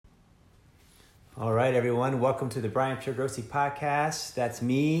All right, everyone. Welcome to the Brian Piergrossi podcast. That's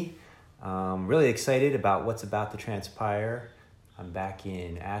me. Really excited about what's about to transpire. I'm back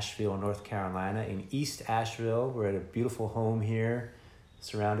in Asheville, North Carolina, in East Asheville. We're at a beautiful home here,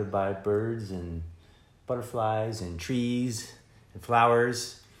 surrounded by birds and butterflies and trees and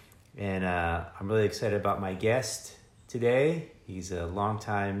flowers. And I'm really excited about my guest today. He's a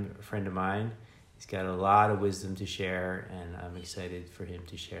longtime friend of mine. He's got a lot of wisdom to share, and I'm excited for him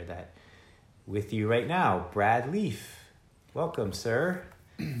to share that with you right now. Brad Leaf. Welcome, sir.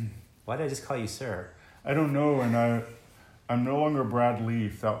 Why did I just call you sir? I don't know, and I'm no longer Brad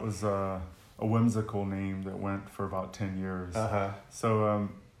Leaf. That was a whimsical name that went for about 10 years. So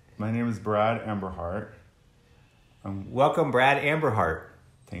my name is Brad Amberheart. Welcome, Brad Amberheart.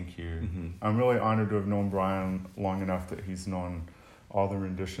 Thank you. Mm-hmm. I'm really honored to have known Brian long enough that he's known all the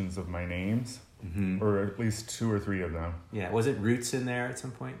renditions of my names, or at least 2 or 3 of them. Yeah, was it Roots in there at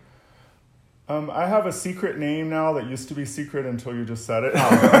some point? I have a secret name now that used to be secret until you just said it. But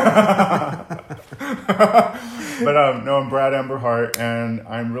no, I'm Brad Amberheart, and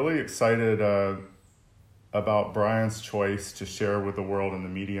I'm really excited about Brian's choice to share with the world in the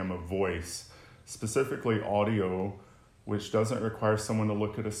medium of voice, specifically audio, which doesn't require someone to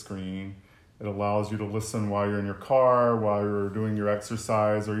look at a screen. It allows you to listen while you're in your car, while you're doing your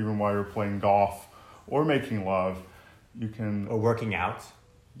exercise, or even while you're playing golf or making love. You can... Or working out.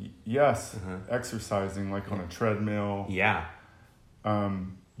 Yes, exercising like on a treadmill. Yeah.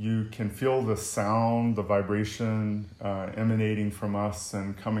 You can feel the sound, the vibration emanating from us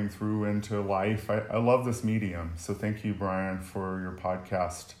and coming through into life. I love this medium. So thank you, Brian, for your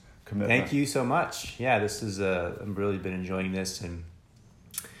podcast commitment. Thank you so much. Yeah, this is I've really been enjoying this, and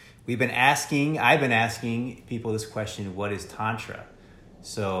I've been asking people this question: what is Tantra?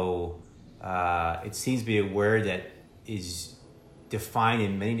 So it seems to be a word that is defined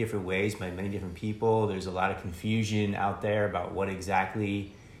in many different ways by many different people. There's a lot of confusion out there about what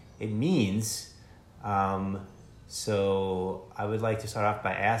exactly it means. So I would like to start off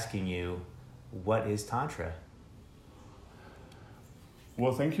by asking you, what is Tantra?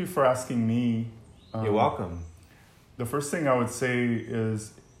 Well, thank you for asking me. You're welcome. The first thing I would say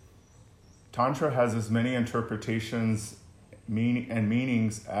is Tantra has as many interpretations and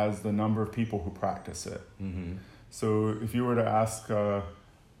meanings as the number of people who practice it. Mm-hmm. So if you were to ask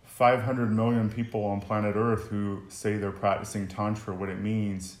 500 million people on planet Earth who say they're practicing Tantra what it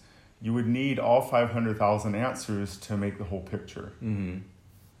means, you would need all 500,000 answers to make the whole picture. Mm-hmm.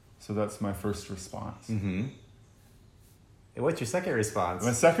 So that's my first response. Mm-hmm. And what's your second response?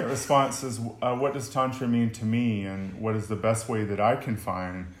 My second response is, what does Tantra mean to me, and what is the best way that I can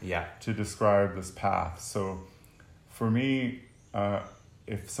find to describe this path? So for me,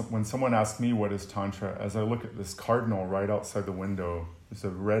 when someone asks me what is Tantra, as I look at this cardinal right outside the window, it's a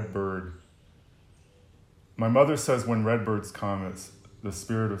red bird. My mother says when red birds come, it's the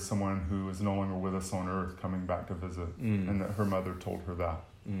spirit of someone who is no longer with us on earth coming back to visit, and that her mother told her that.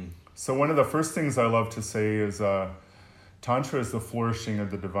 So one of the first things I love to say is Tantra is the flourishing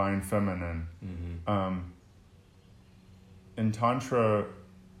of the divine feminine. In Tantra,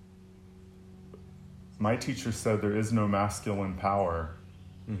 my teacher said there is no masculine power.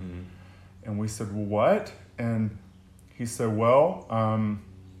 And we said, well, what? And he said, well,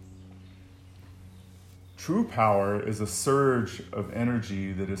 true power is a surge of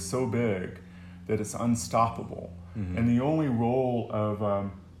energy that is so big that it's unstoppable. And the only role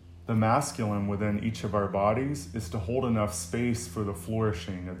of the masculine within each of our bodies is to hold enough space for the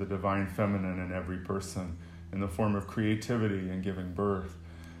flourishing of the divine feminine in every person in the form of creativity and giving birth.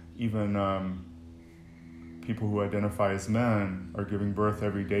 Even people who identify as men are giving birth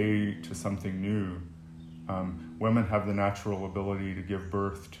every day to something new. Women have the natural ability to give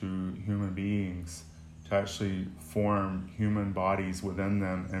birth to human beings, to actually form human bodies within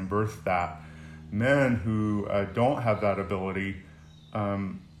them and birth that. Men who don't have that ability,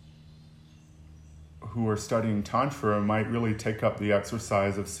 who are studying Tantra, might really take up the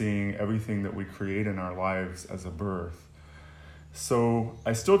exercise of seeing everything that we create in our lives as a birth. So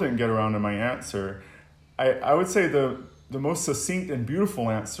I still didn't get around to my answer. I would say the most succinct and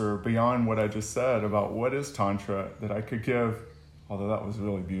beautiful answer beyond what I just said about what is Tantra that I could give, although that was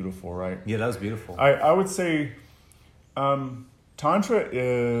really beautiful, right? Yeah, that was beautiful. I would say Tantra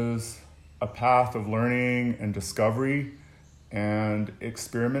is a path of learning and discovery and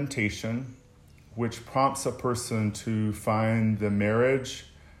experimentation, which prompts a person to find the marriage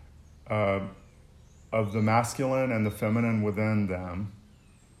of the masculine and the feminine within them.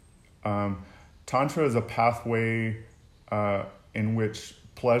 Tantra is a pathway in which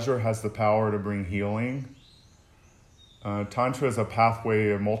pleasure has the power to bring healing, Tantra is a pathway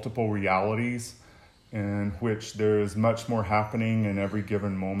of multiple realities in which there is much more happening in every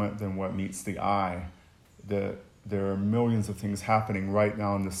given moment than what meets the eye. There are millions of things happening right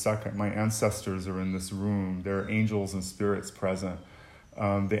now in this second. My ancestors are in this room. There are angels and spirits present.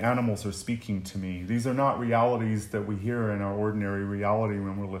 The animals are speaking to me. These are not realities that we hear in our ordinary reality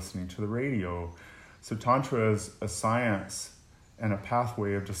when we're listening to the radio. So Tantra is a science and a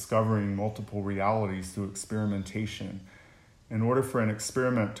pathway of discovering multiple realities through experimentation. In order for an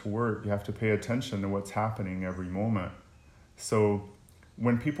experiment to work, you have to pay attention to what's happening every moment. So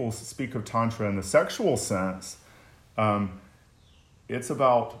when people speak of Tantra in the sexual sense, it's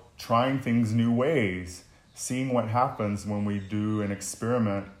about trying things new ways, seeing what happens when we do an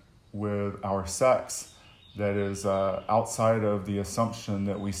experiment with our sex that is outside of the assumption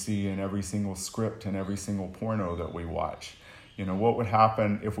that we see in every single script and every single porno that we watch. You know, what would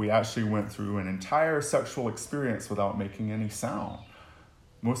happen if we actually went through an entire sexual experience without making any sound?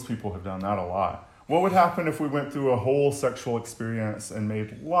 Most people have done that a lot. What would happen if we went through a whole sexual experience and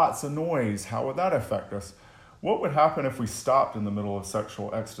made lots of noise? How would that affect us? What would happen if we stopped in the middle of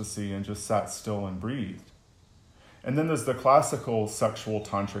sexual ecstasy and just sat still and breathed? And then there's the classical sexual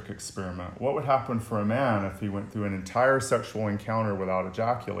tantric experiment. What would happen for a man if he went through an entire sexual encounter without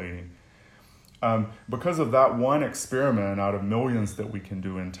ejaculating? Because of that one experiment out of millions that we can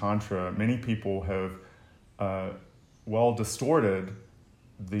do in Tantra, many people have distorted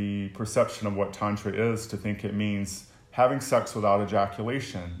the perception of what Tantra is to think it means having sex without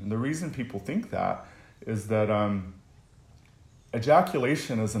ejaculation. And the reason people think that is that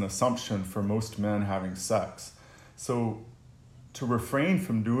ejaculation is an assumption for most men having sex. So to refrain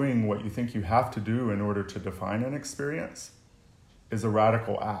from doing what you think you have to do in order to define an experience is a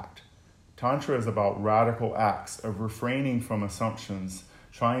radical act. Tantra is about radical acts of refraining from assumptions,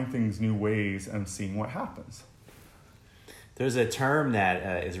 trying things new ways, and seeing what happens. There's a term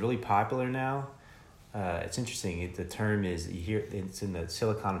that is really popular now. It's interesting. The term is, you hear it's in the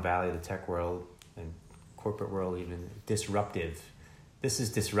Silicon Valley, the tech world, and corporate world even, disruptive. This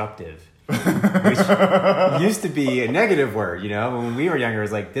is disruptive. Which used to be a negative word, you know. When we were younger, it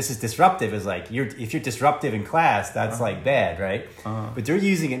was like, this is disruptive. It's like, if you're disruptive in class, that's like bad, right? But they're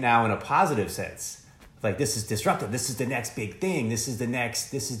using it now in a positive sense. Like, this is disruptive. This is the next big thing. This is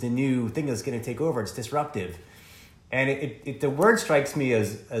the new thing that's going to take over. It's disruptive. And the word strikes me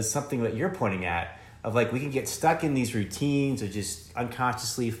as something that you're pointing at, of like, we can get stuck in these routines of just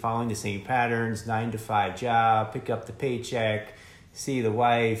unconsciously following the same patterns, 9-to-5 job, pick up the paycheck, see the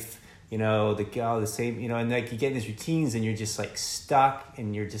wife, you know, the same, you know, and like you get in these routines and you're just like stuck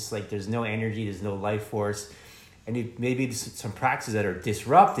and you're just like, there's no energy, there's no life force. And maybe some practices that are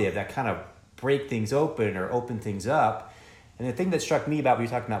disruptive that kind of break things open or open things up. And the thing that struck me about what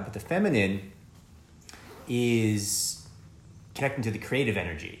you're talking about with the feminine is connecting to the creative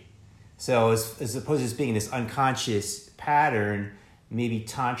energy. So as opposed to just being this unconscious pattern, maybe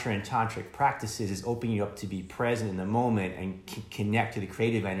Tantra and Tantric practices is opening you up to be present in the moment and connect to the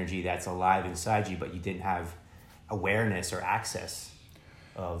creative energy that's alive inside you, but you didn't have awareness or access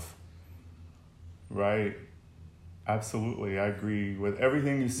of. Right. Absolutely. I agree with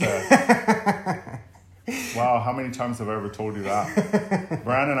everything you said. Wow, how many times have I ever told you that?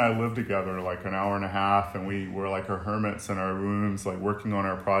 Brian and I lived together like an hour and a half, and we were like our hermits in our rooms, like working on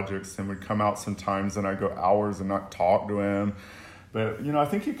our projects, and we'd come out sometimes and I'd go hours and not talk to him. But, you know, I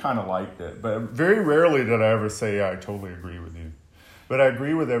think he kind of liked it. But very rarely did I ever say, yeah, I totally agree with you. But I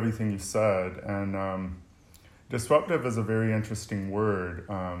agree with everything you said. And disruptive is a very interesting word.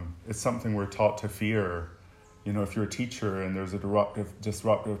 It's something we're taught to fear. You know, if you're a teacher and there's a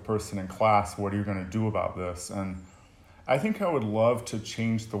disruptive person in class, what are you going to do about this? And I think I would love to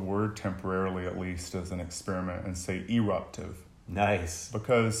change the word temporarily, at least, as an experiment and say eruptive. Nice.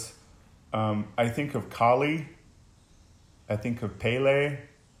 Because I think of Kali, I think of Pele,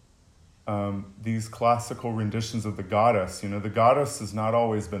 these classical renditions of the goddess. You know, the goddess is not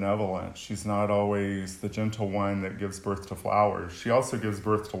always benevolent. She's not always the gentle one that gives birth to flowers. She also gives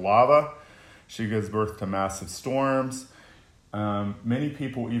birth to lava. She gives birth to massive storms. Many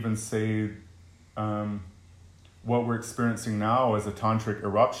people even say what we're experiencing now is a tantric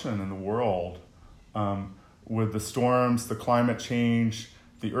eruption in the world, with the storms, the climate change,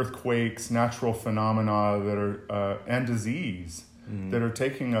 the earthquakes, natural phenomena that are and disease that are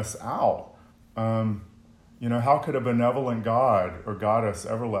taking us out. You know, how could a benevolent god or goddess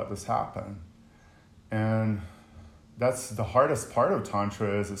ever let this happen? And that's the hardest part of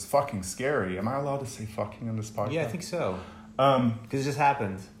Tantra is it's fucking scary. Am I allowed to say fucking in this podcast? Yeah, I think so. Because it just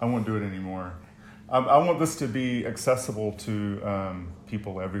happened. I won't do it anymore. I want this to be accessible to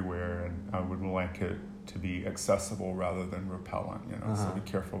people everywhere, and I would like it to be accessible rather than repellent. So be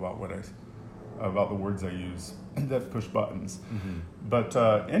careful about the words I use that push buttons. But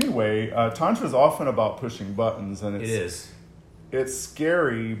anyway, Tantra is often about pushing buttons, and it's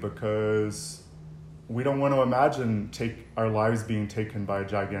scary because we don't want to imagine our lives being taken by a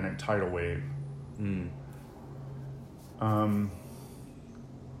gigantic tidal wave.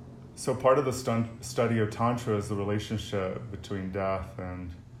 So part of the study of Tantra is the relationship between death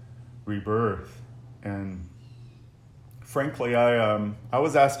and rebirth. And frankly, I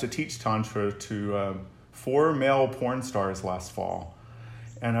was asked to teach Tantra to 4 male porn stars last fall.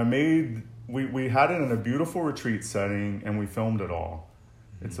 And we had it in a beautiful retreat setting, and we filmed it all.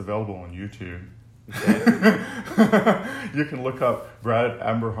 It's available on YouTube. Okay. You can look up Brad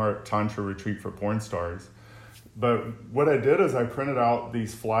Amberheart Tantra Retreat for Porn Stars. But what I did is I printed out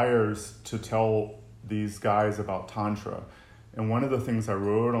these flyers to tell these guys about Tantra. And one of the things I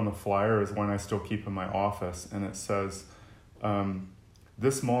wrote on the flyer is one I still keep in my office. And it says,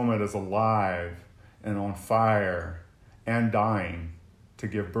 this moment is alive and on fire and dying to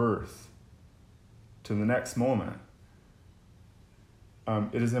give birth to the next moment.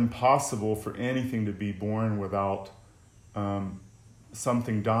 It is impossible for anything to be born without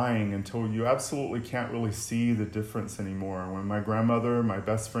something dying until you absolutely can't really see the difference anymore. When my grandmother, my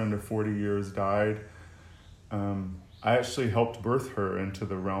best friend of 40 years, died, I actually helped birth her into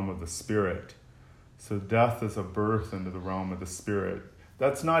the realm of the spirit. So death is a birth into the realm of the spirit.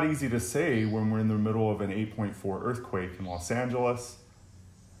 That's not easy to say when we're in the middle of an 8.4 earthquake in Los Angeles,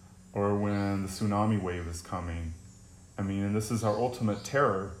 or when the tsunami wave is coming. And this is our ultimate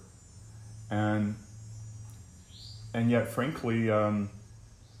terror. And yet, frankly, oh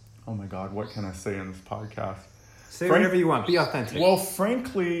my God, what can I say in this podcast? Say whatever you want. Be authentic. Well,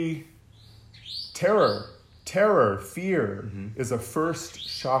 frankly, terror, fear is a first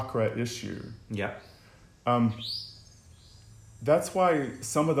chakra issue. Yeah. That's why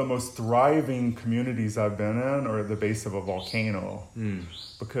some of the most thriving communities I've been in are at the base of a volcano.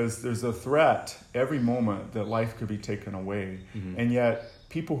 Because there's a threat every moment that life could be taken away. And yet,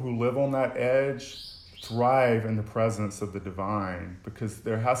 people who live on that edge thrive in the presence of the divine, because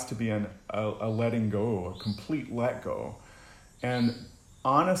there has to be a letting go, a complete let go. And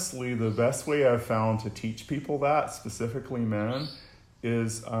honestly, the best way I've found to teach people that, specifically men,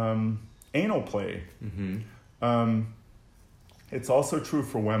 is anal play. It's also true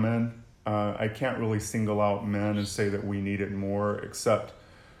for women. I can't really single out men and say that we need it more, except,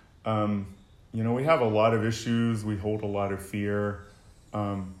 we have a lot of issues. We hold a lot of fear.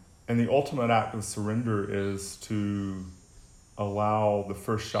 And the ultimate act of surrender is to allow the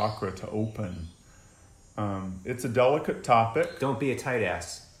first chakra to open. It's a delicate topic. Don't be a tight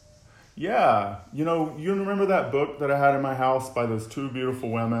ass. Yeah. You remember that book that I had in my house by those 2 beautiful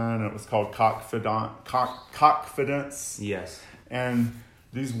women? It was called Cockfidence. Yes. And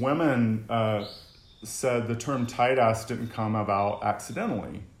these women said the term tight ass didn't come about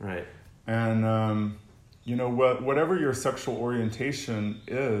accidentally. Right. And, whatever your sexual orientation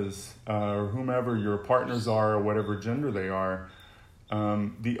is, or whomever your partners are, or whatever gender they are,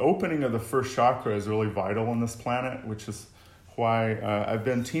 the opening of the first chakra is really vital on this planet, which is why I've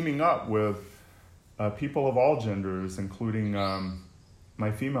been teaming up with people of all genders, including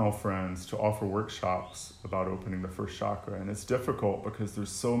my female friends, to offer workshops about opening the first chakra. And it's difficult because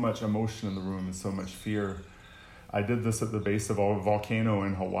there's so much emotion in the room and so much fear. I did this at the base of a volcano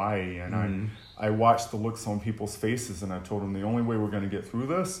in Hawaii, and I watched the looks on people's faces, and I told them the only way we're going to get through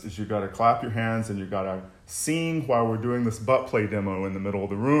this is you got to clap your hands and you got to sing while we're doing this butt play demo in the middle of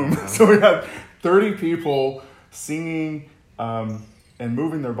the room. So we had 30 people singing and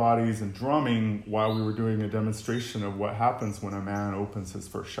moving their bodies and drumming while we were doing a demonstration of what happens when a man opens his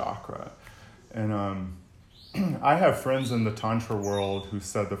first chakra. And I have friends in the Tantra world who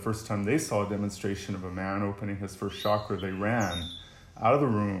said the first time they saw a demonstration of a man opening his first chakra, they ran out of the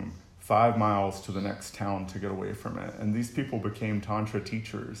room 5 miles to the next town to get away from it. And these people became Tantra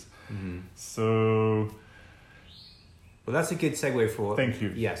teachers. So... Well, that's a good segue for... Thank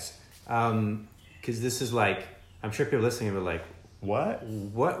you. Yes. Because this is like... I'm sure people listening are like... What?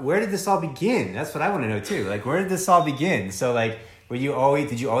 Where did this all begin? That's what I want to know too. Like, where did this all begin? So like, did you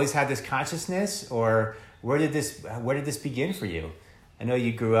always have this consciousness, or where did this begin for you? I know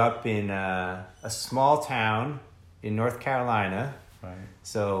you grew up in a small town in North Carolina. Right.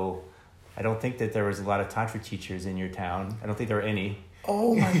 So I don't think that there was a lot of Tantra teachers in your town. I don't think there were any.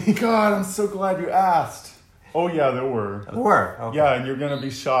 Oh my God, I'm so glad you asked. Oh yeah, there were. There were? Okay. Yeah, and you're going to be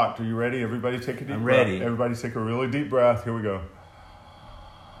shocked. Are you ready? Everybody take a deep breath. I'm ready. Everybody take a really deep breath. Here we go.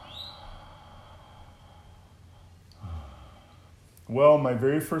 Well, my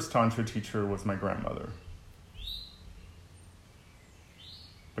very first Tantra teacher was my grandmother.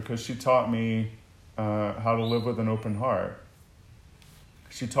 Because she taught me how to live with an open heart.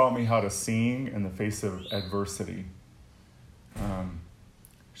 She taught me how to sing in the face of adversity.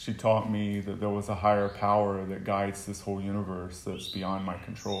 She taught me that there was a higher power that guides this whole universe that's beyond my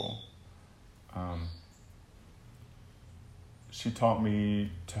control. She taught me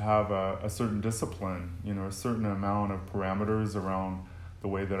to have a certain discipline, a certain amount of parameters around the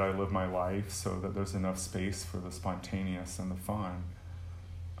way that I live my life so that there's enough space for the spontaneous and the fun.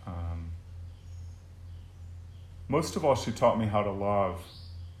 Most of all, she taught me how to love.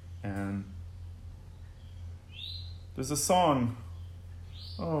 And there's a song,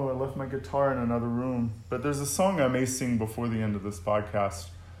 I left my guitar in another room, but there's a song I may sing before the end of this podcast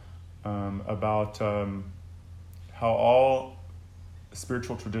about how all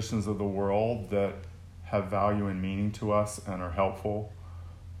spiritual traditions of the world that have value and meaning to us and are helpful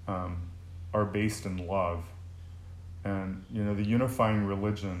are based in love. And, the unifying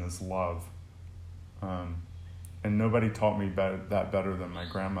religion is love. And nobody taught me that better than my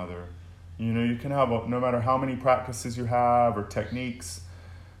grandmother. You can have, no matter how many practices you have or techniques,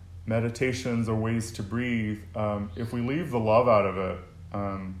 meditations or ways to breathe, if we leave the love out of it,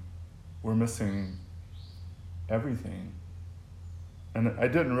 we're missing everything. And I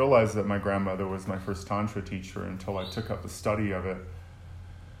didn't realize that my grandmother was my first Tantra teacher until I took up the study of it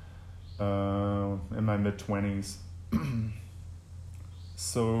in my mid-20s.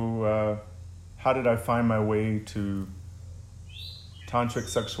 So how did I find my way to tantric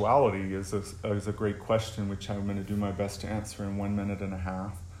sexuality is a great question, which I'm going to do my best to answer in 1.5 minutes.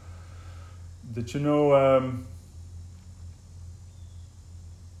 That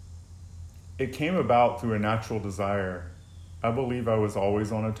it came about through a natural desire. I believe I was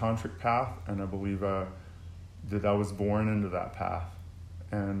always on a tantric path, and I believe that I was born into that path.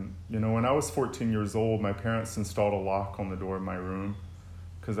 And, when I was 14 years old, my parents installed a lock on the door of my room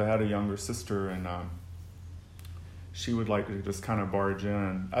because I had a younger sister, and she would like to just kind of barge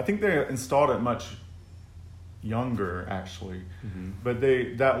in. I think they installed it much younger, actually. Mm-hmm. But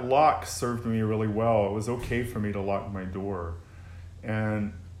that lock served me really well. It was okay for me to lock my door.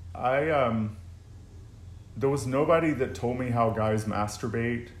 And there was nobody that told me how guys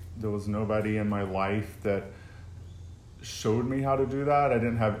masturbate. There was nobody in my life that showed me how to do that. I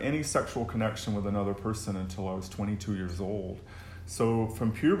didn't have any sexual connection with another person until I was 22 years old. So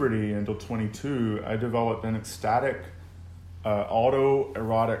from puberty until 22, I developed an ecstatic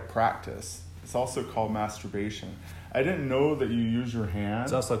auto-erotic practice. It's also called masturbation. I didn't know that you use your hand.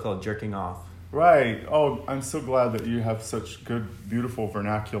 It's also called jerking off. Right. Oh, I'm so glad that you have such good, beautiful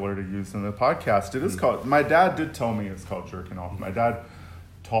vernacular to use in the podcast. It is called, my dad did tell me it's called jerking off. My dad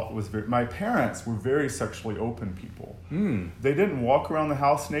my parents were very sexually open people. They didn't walk around the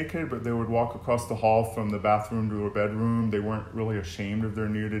house naked, but they would walk across the hall from the bathroom to a bedroom. They weren't really ashamed of their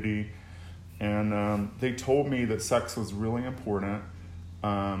nudity. And they told me that sex was really important,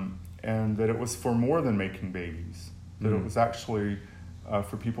 and that it was for more than making babies, that it was actually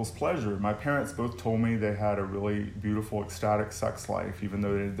for people's pleasure. My parents both told me they had a really beautiful ecstatic sex life, even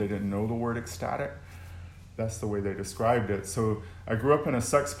though they didn't know the word ecstatic. That's the way they described it. So I grew up in a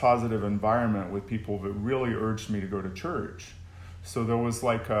sex-positive environment with people that really urged me to go to church. So there was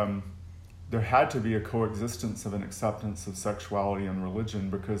there had to be a coexistence of an acceptance of sexuality and religion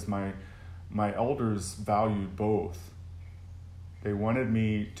because my elders valued both. They wanted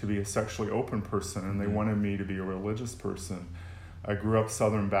me to be a sexually open person, and they wanted me to be a religious person. I grew up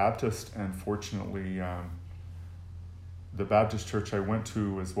Southern Baptist, and fortunately, the Baptist church I went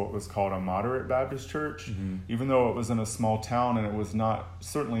to was what was called a moderate Baptist church, even though it was in a small town, and it was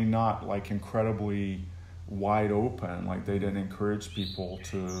certainly not like incredibly wide open. Like, they didn't encourage people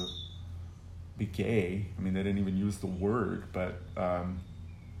to be gay. I mean, they didn't even use the word, but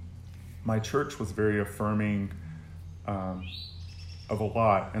my church was very affirming of a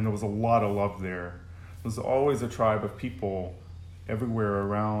lot, and there was a lot of love there. There was always a tribe of people everywhere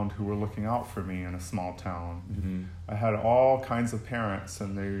around who were looking out for me in a small town. I had all kinds of parents,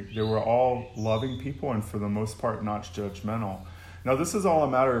 and they were all loving people, and for the most part not judgmental. Now, this is all a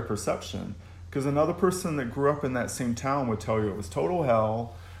matter of perception, because another person that grew up in that same town would tell you it was total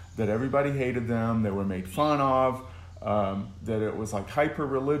hell, that everybody hated them, they were made fun of, that it was like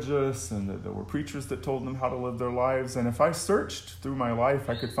hyper-religious, and that there were preachers that told them how to live their lives. And if I searched through my life,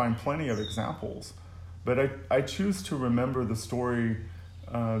 I could find plenty of examples. But I choose to remember the story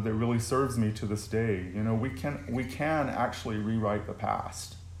that really serves me to this day. We can actually rewrite the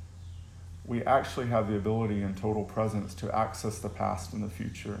past. We actually have the ability in total presence to access the past and the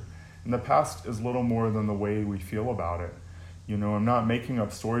future. And the past is little more than the way we feel about it. I'm not making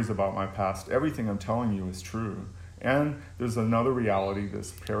up stories about my past. Everything I'm telling you is true. And there's another reality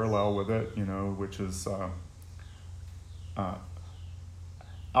that's parallel with it, which is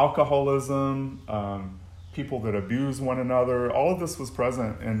alcoholism, people that abuse one another. All of this was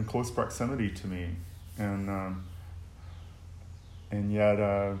present in close proximity to me. And yet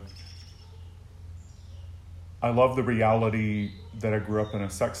I love the reality that I grew up in a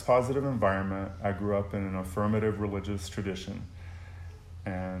sex-positive environment. I grew up in an affirmative religious tradition.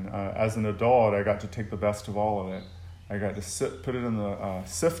 And as an adult, I got to take the best of all of it. I got to put it in the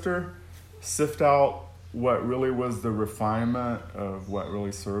sifter, sift out what really was the refinement of what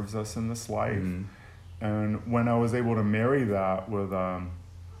really serves us in this life. Mm-hmm. And when I was able to marry that with the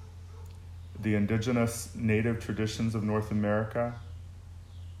indigenous native traditions of North America,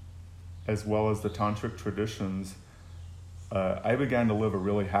 as well as the tantric traditions, I began to live a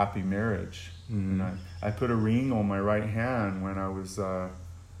really happy marriage. Mm-hmm. And I put a ring on my right hand when I was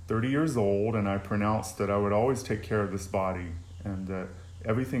 30 years old, and I pronounced that I would always take care of this body, and that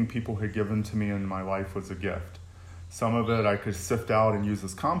everything people had given to me in my life was a gift. Some of it I could sift out and use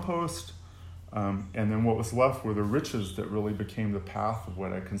as compost, and then what was left were the riches that really became the path of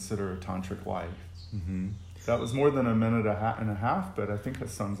what I consider a tantric life. Mm-hmm. That was more than a minute and a half, but I think it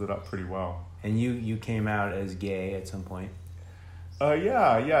sums it up pretty well. And you came out as gay at some point?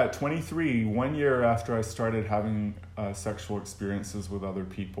 Yeah, at 23, 1 year after I started having sexual experiences with other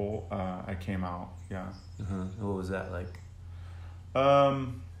people, I came out, yeah. Uh-huh. What was that like?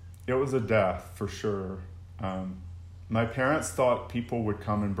 It was a death, for sure. My parents thought people would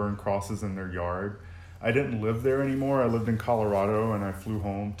come and burn crosses in their yard. I didn't live there anymore. I lived in Colorado, and I flew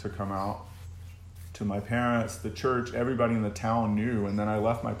home to come out to my parents, the church. Everybody in the town knew, and then I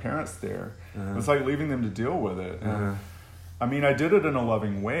left my parents there. Uh-huh. It was like leaving them to deal with it. Uh-huh. I mean, I did it in a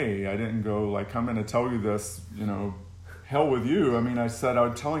loving way. I didn't go like, I'm going to tell you this, hell with you. I mean, I said,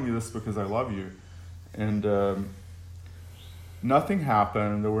 I'm telling you this because I love you. And nothing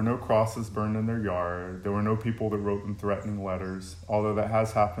happened. There were no crosses burned in their yard. There were no people that wrote them threatening letters, although that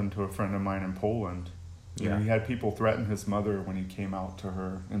has happened to a friend of mine in Poland. Yeah. He had people threaten his mother when he came out to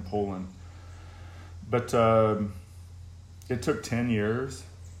her in Poland. But it took 10 years.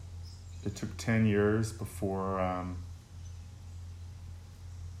 It took 10 years before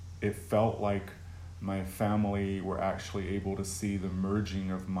it felt like my family were actually able to see the merging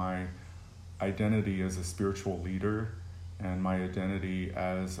of my identity as a spiritual leader and my identity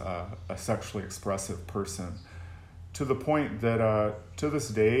as a sexually expressive person, to the point that to this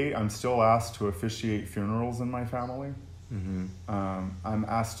day, I'm still asked to officiate funerals in my family. Mm-hmm. I'm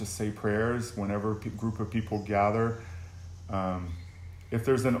asked to say prayers whenever a group of people gather. If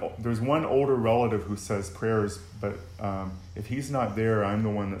there's one older relative who says prayers, but if he's not there, I'm the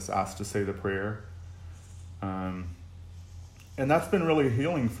one that's asked to say the prayer. And that's been really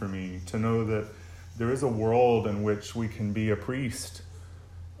healing for me, to know that there is a world in which we can be a priest,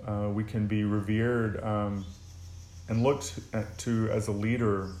 we can be revered, and looked to as a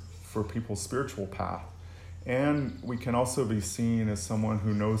leader for people's spiritual path. And we can also be seen as someone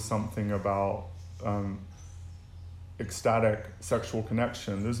who knows something about ecstatic sexual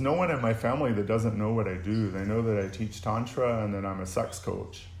connection. There's no one in my family that doesn't know what I do. They know that I teach Tantra and that I'm a sex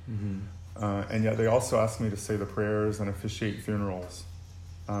coach. Mm-hmm. And yet they also ask me to say the prayers and officiate funerals.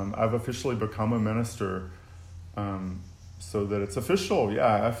 I've officially become a minister, so that it's official. Yeah,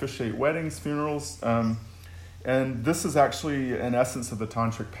 I officiate weddings, funerals. And this is actually an essence of the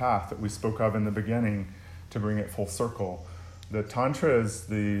tantric path that we spoke of in the beginning, to bring it full circle. The Tantra is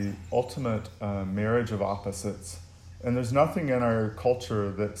the ultimate marriage of opposites. And there's nothing in our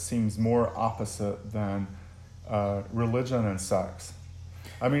culture that seems more opposite than religion and sex.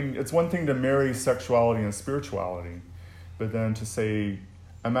 I mean, it's one thing to marry sexuality and spirituality, but then to say,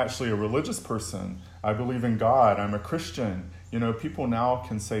 I'm actually a religious person, I believe in God, I'm a Christian. People now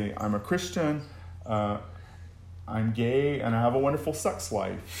can say, I'm a Christian, I'm gay, and I have a wonderful sex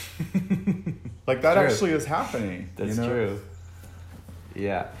life. Like, that actually is happening. That's true.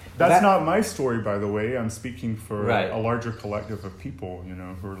 Yeah. That's not my story, by the way. I'm speaking for a larger collective of people,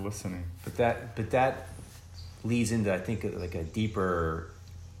 who are listening. But that leads into, I think, like a deeper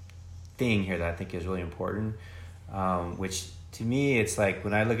thing here that I think is really important, which to me, it's like,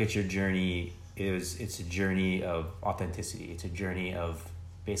 when I look at your journey, it's a journey of authenticity. It's a journey of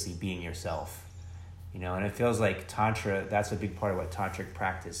basically being yourself. And it feels like Tantra, that's a big part of what tantric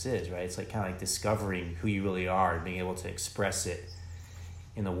practice is, right? It's like kind of like discovering who you really are and being able to express it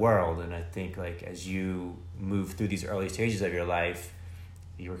in the world. And I think, like, as you move through these early stages of your life,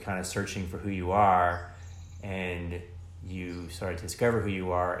 you were kind of searching for who you are, and you started to discover who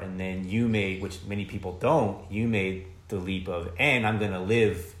you are, and then you made, which many people don't, you made the leap of, and I'm going to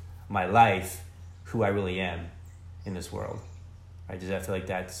live my life who I really am in this world. Right? Does that feel like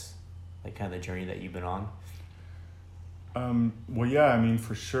that's like kind of the journey that you've been on? Well, yeah, I mean,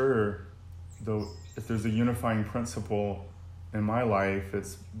 for sure, though, if there's a unifying principle in my life,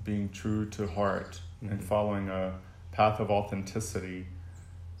 it's being true to heart and following a path of authenticity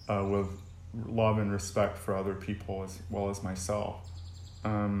with love and respect for other people as well as myself.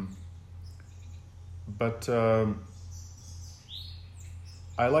 But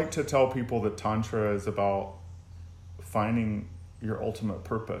I like to tell people that Tantra is about finding your ultimate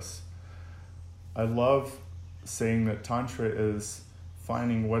purpose. I love saying that Tantra is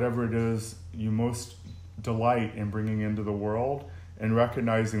finding whatever it is you most delight in bringing into the world, and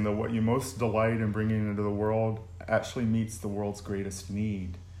recognizing that what you most delight in bringing into the world actually meets the world's greatest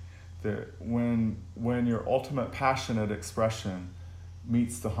need. That when your ultimate passionate expression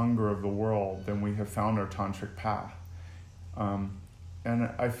meets the hunger of the world, then we have found our tantric path.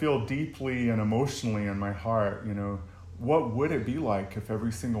 And I feel deeply and emotionally in my heart, what would it be like if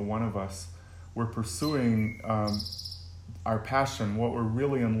every single one of us were pursuing our passion, what we're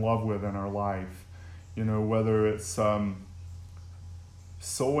really in love with in our life? Whether it's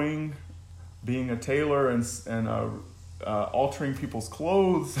sewing, being a tailor and altering people's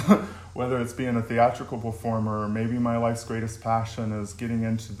clothes, whether it's being a theatrical performer, or maybe my life's greatest passion is getting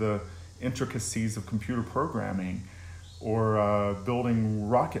into the intricacies of computer programming, or building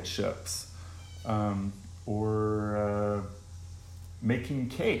rocket ships, or making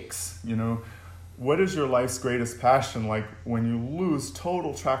cakes. What is your life's greatest passion? Like when you lose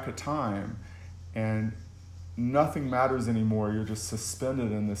total track of time and nothing matters anymore, you're just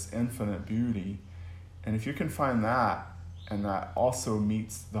suspended in this infinite beauty. And if you can find that, and that also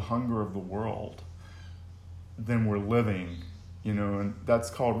meets the hunger of the world, then we're living, and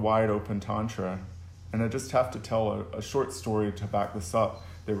that's called wide open Tantra. And I just have to tell a short story to back this up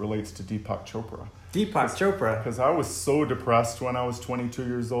that relates to Deepak Chopra. Deepak Chopra? Because I was so depressed when I was 22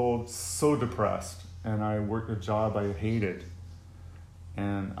 years old, so depressed. And I worked a job I hated.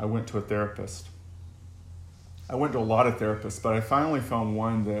 And I went to a therapist. I went to a lot of therapists, but I finally found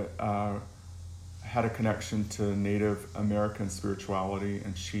one that had a connection to Native American spirituality,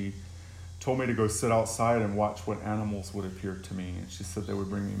 and she told me to go sit outside and watch what animals would appear to me, and she said they would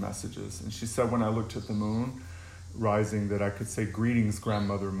bring me messages. And she said when I looked at the moon rising that I could say, "Greetings,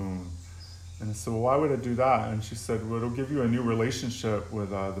 Grandmother Moon." And I said, well, why would I do that? And she said, well, it'll give you a new relationship with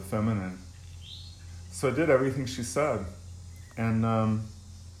the feminine. So I did everything she said. And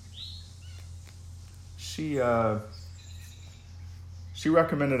she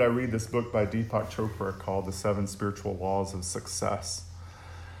recommended I read this book by Deepak Chopra called The 7 Spiritual Laws of Success.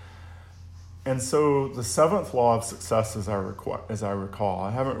 And so the 7th law of success, as I recall, I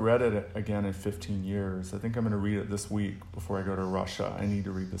haven't read it again in 15 years. I think I'm going to read it this week before I go to Russia. I need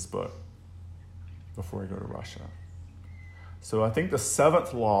to read this book before I go to Russia. So I think the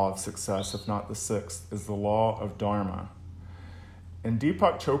 7th law of success, if not the 6th, is the law of Dharma. And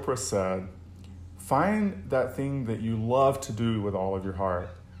Deepak Chopra said, find that thing that you love to do with all of your heart.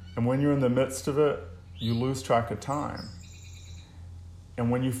 And when you're in the midst of it, you lose track of time. And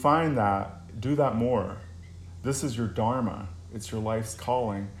when you find that, do that more. This is your Dharma. It's your life's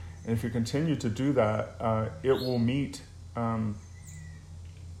calling. And if you continue to do that, it will meet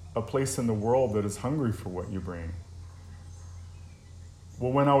a place in the world that is hungry for what you bring.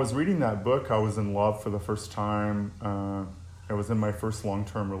 Well, when I was reading that book, I was in love for the first time. I was in my first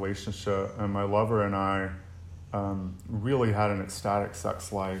long-term relationship, and my lover and I really had an ecstatic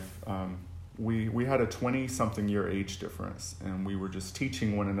sex life. We had a 20-something year age difference, and we were just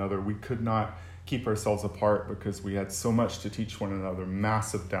teaching one another. We could not keep ourselves apart because we had so much to teach one another,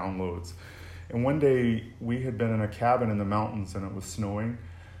 massive downloads. And one day, we had been in a cabin in the mountains, and it was snowing,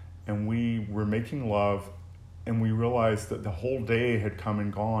 and we were making love, and we realized that the whole day had come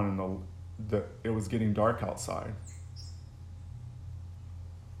and gone, and that it was getting dark outside.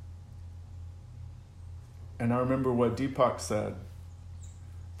 And I remember what Deepak said.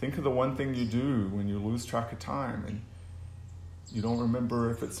 Think of the one thing you do when you lose track of time and you don't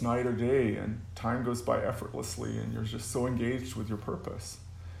remember if it's night or day, and time goes by effortlessly and you're just so engaged with your purpose.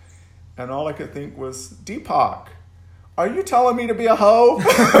 And all I could think was, Deepak, are you telling me to be a hoe?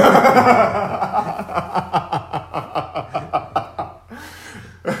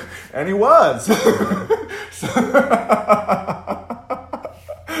 And he was.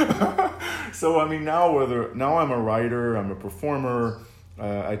 So I mean, now I'm a writer, I'm a performer,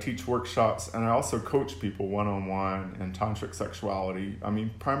 I teach workshops, and I also coach people one-on-one in tantric sexuality. I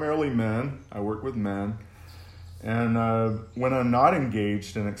mean, primarily men. I work with men. And when I'm not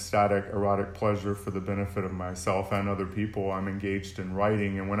engaged in ecstatic, erotic pleasure for the benefit of myself and other people, I'm engaged in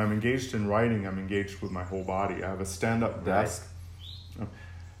writing. And when I'm engaged in writing, I'm engaged with my whole body. I have a stand-up desk.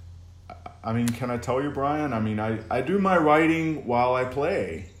 I mean, can I tell you, Brian? I mean, I do my writing while I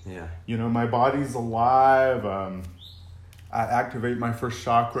play. Yeah. You know, my body's alive. I activate my first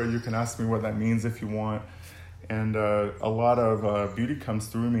chakra. You can ask me what that means if you want. And a lot of beauty comes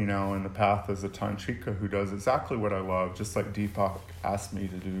through me now in the path as a tantrika who does exactly what I love, just like Deepak asked me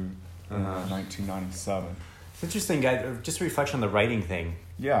to do in 1997. It's interesting, guys. Just a reflection on the writing thing.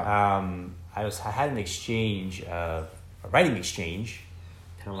 Yeah. I had an exchange, a writing exchange,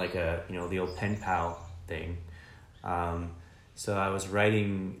 kind of like the old pen pal thing. So I was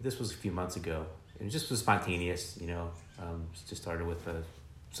writing. This was a few months ago. It just was spontaneous, just started with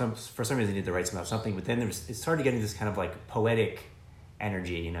for some reason I needed to write something, but then it started getting this kind of like poetic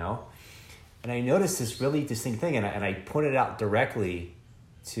energy, and I noticed this really distinct thing, and I pointed out directly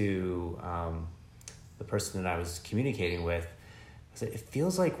to the person that I was communicating with. I said, it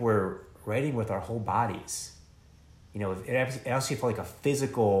feels like we're writing with our whole bodies. It actually felt like a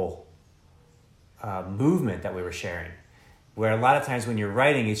physical movement that we were sharing. Where a lot of times when you're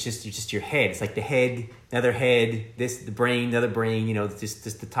writing, it's just your head. It's like the head, another head, the brain, another brain.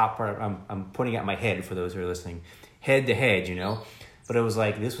 Just the top part. I'm pointing at my head for those who are listening, head to head. But it was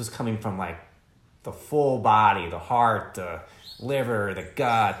like this was coming from like the full body, the heart, the liver, the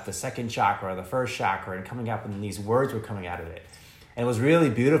gut, the second chakra, the first chakra, and coming up, and these words were coming out of it. And it was really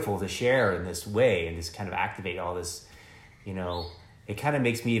beautiful to share in this way and just kind of activate all this. It kind of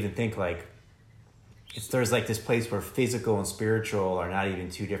makes me even think like. There's like this place where physical and spiritual are not even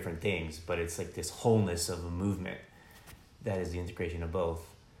two different things, but it's like this wholeness of a movement that is the integration of both.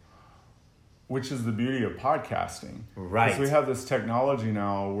 Which is the beauty of podcasting. Right. Because we have this technology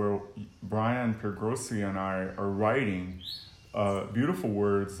now where Brian Pergrossi and I are writing beautiful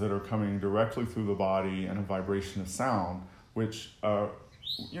words that are coming directly through the body and a vibration of sound, which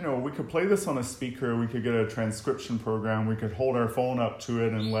we could play this on a speaker, we could get a transcription program, we could hold our phone up to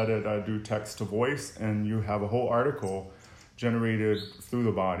it and let it do text to voice, and you have a whole article generated through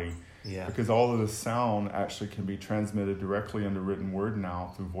the body. Yeah. Because all of the sound actually can be transmitted directly into written word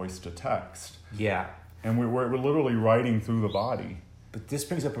now through voice to text. Yeah. And we're literally writing through the body. But this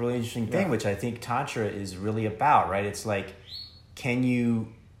brings up a really interesting thing, which I think Tantra is really about, right? It's like, can you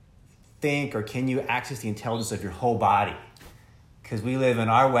think or can you access the intelligence of your whole body? Because we live in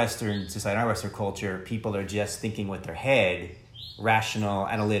our Western society, our Western culture, people are just thinking with their head, rational,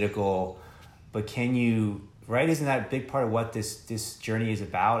 analytical. But can you, right? Isn't that a big part of what this journey is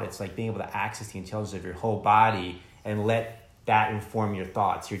about? It's like being able to access the intelligence of your whole body and let that inform your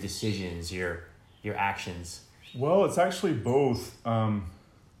thoughts, your decisions, your actions. Well, it's actually both.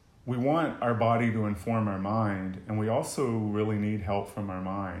 We want our body to inform our mind, and we also really need help from our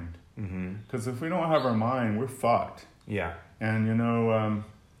mind. Because if we don't have our mind, we're fucked. Yeah. And,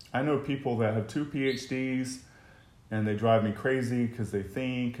 I know people that have 2 PhDs and they drive me crazy because they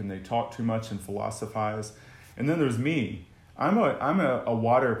think and they talk too much and philosophize. And then there's me. I'm a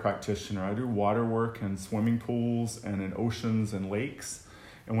water practitioner. I do water work in swimming pools and in oceans and lakes.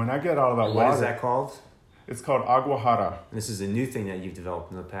 And when I get out of that water... What is that called? It's called aguajara. This is a new thing that you've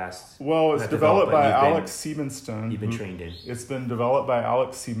developed in the past. Well, it's developed by Alex Siebenston. You've been trained in. It's been developed by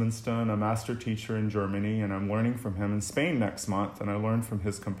Alex Siebenston, a master teacher in Germany, and I'm learning from him in Spain next month, and I learned from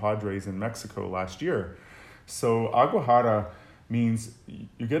his compadres in Mexico last year. So aguajara means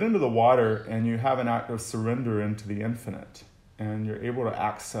you get into the water and you have an act of surrender into the infinite, and you're able to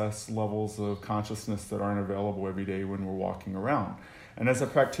access levels of consciousness that aren't available every day when we're walking around. And as a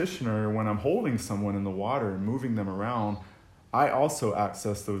practitioner, when I'm holding someone in the water and moving them around, I also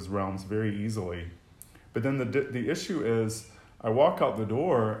access those realms very easily. But then the issue is I walk out the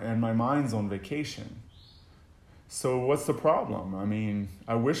door and my mind's on vacation. So what's the problem? I mean,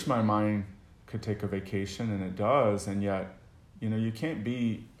 I wish my mind could take a vacation, and it does, and yet, you can't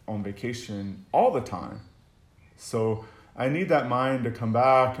be on vacation all the time. So I need that mind to come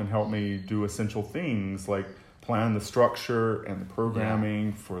back and help me do essential things like plan the structure and the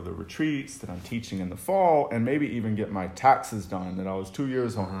programming for the retreats that I'm teaching in the fall, and maybe even get my taxes done that I was 2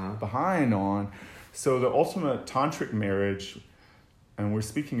 years behind on. So the ultimate tantric marriage, and we're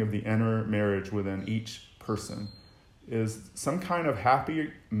speaking of the inner marriage within each person, is some kind of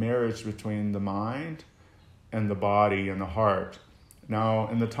happy marriage between the mind and the body and the heart. Now,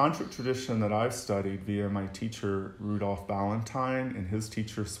 in the tantric tradition that I've studied via my teacher Rudolph Ballantyne and his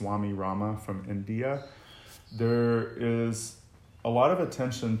teacher Swami Rama from India, there is a lot of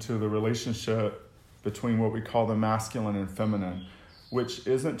attention to the relationship between what we call the masculine and feminine, which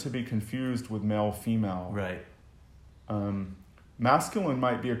isn't to be confused with male-female. Right. Masculine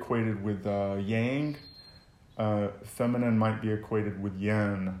might be equated with yang. Feminine might be equated with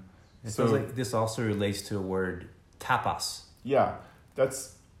yin. It feels like this also relates to the word tapas. Yeah,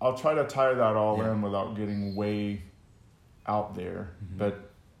 I'll try to tie that all in without getting way out there. Mm-hmm.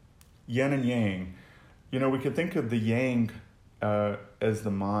 But yin and yang, we could think of the yang as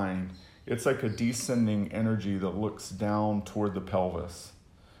the mind. It's like a descending energy that looks down toward the pelvis.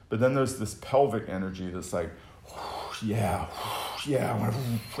 But then there's this pelvic energy that's like, yeah, I'm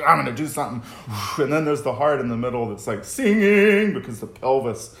going to do something. And then there's the heart in the middle that's like singing because the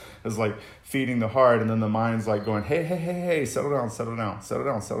pelvis is like feeding the heart. And then the mind's like going, hey, settle down.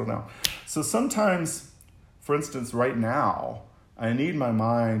 So sometimes, for instance, right now, I need my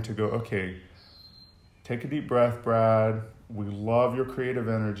mind to go, okay, take a deep breath, Brad. We love your creative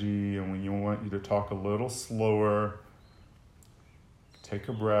energy, and we want you to talk a little slower. Take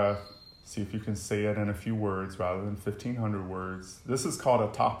a breath. See if you can say it in a few words rather than 1,500 words. This is called a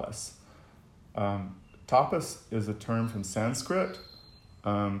tapas. Tapas is a term from Sanskrit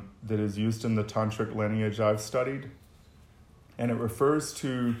that is used in the tantric lineage I've studied, and it refers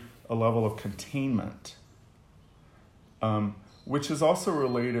to a level of containment, which is also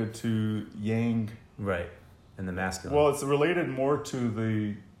related to yang. Right. And the masculine. Well, it's related more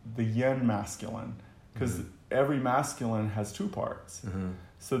to the yin masculine, because every masculine has two parts. Mm-hmm.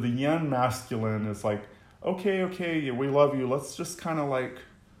 So the yin masculine is like, okay, we love you. Let's just kind of like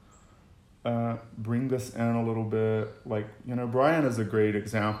bring this in a little bit. Like, Brian is a great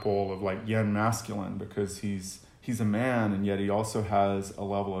example of like yin masculine, because he's a man, and yet he also has a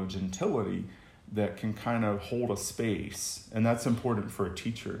level of gentility that can kind of hold a space, and that's important for a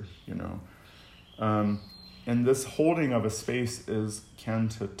teacher, And this holding of a space is kin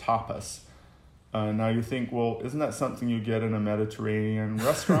to tapas. Now you think, well, isn't that something you get in a Mediterranean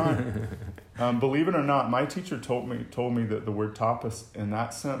restaurant? Believe it or not, my teacher told me that the word tapas in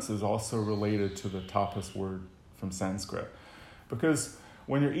that sense is also related to the tapas word from Sanskrit. Because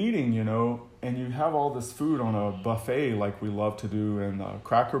when you're eating, and you have all this food on a buffet like we love to do in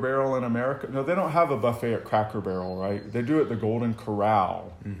Cracker Barrel in America. No, they don't have a buffet at Cracker Barrel, right? They do it at the Golden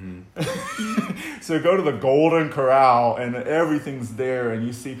Corral. Mm-hmm. So you go to the Golden Corral and everything's there, and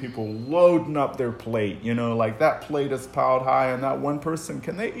you see people loading up their plate. Like that plate is piled high, and that one person,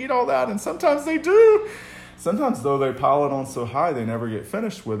 can they eat all that? And sometimes they do. Sometimes, though, they pile it on so high they never get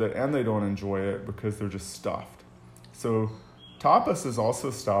finished with it, and they don't enjoy it because they're just stuffed. So tapas is also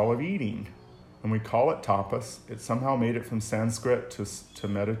a style of eating, and we call it tapas. It somehow made it from Sanskrit to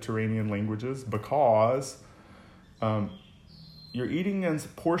Mediterranean languages because you're eating in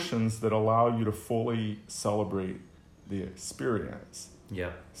portions that allow you to fully celebrate the experience.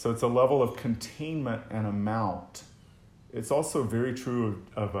 Yeah. So it's a level of containment and amount. It's also very true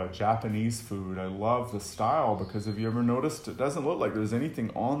of Japanese food. I love the style because have you ever noticed it doesn't look like there's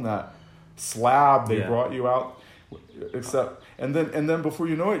anything on that slab they brought you out. Except, and then before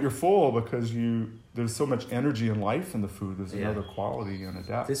you know it, you're full because there's so much energy and life in the food. There's another quality and a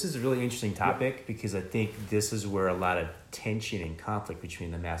depth. This is a really interesting topic because I think this is where a lot of tension and conflict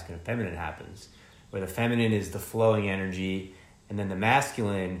between the masculine and feminine happens. Where the feminine is the flowing energy, and then the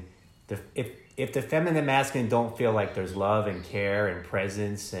masculine, if the feminine and masculine don't feel like there's love and care and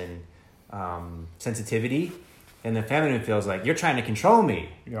presence and sensitivity, then the feminine feels like you're trying to control me.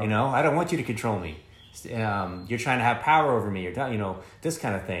 Yeah. I don't want you to control me. You're trying to have power over me, this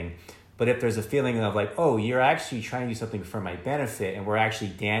kind of thing. But if there's a feeling of like, oh, you're actually trying to do something for my benefit, and we're actually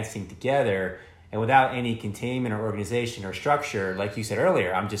dancing together, and without any containment or organization or structure, like you said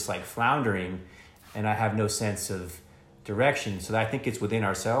earlier, I'm just like floundering, and I have no sense of direction. So I think it's within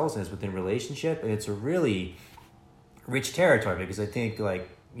ourselves and it's within relationship, and it's a really rich territory because I think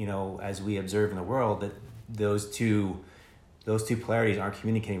as we observe in the world that those two polarities aren't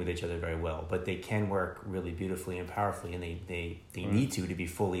communicating with each other very well, but they can work really beautifully and powerfully, and they need to be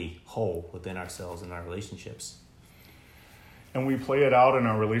fully whole within ourselves and our relationships. And we play it out in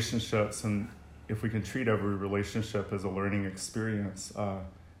our relationships, and if we can treat every relationship as a learning experience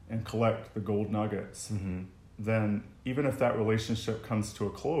and collect the gold nuggets, then even if that relationship comes to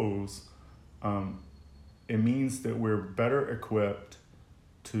a close, it means that we're better equipped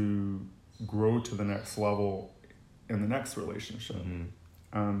to grow to the next level in the next relationship.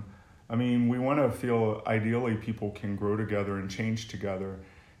 We want to feel ideally people can grow together and change together,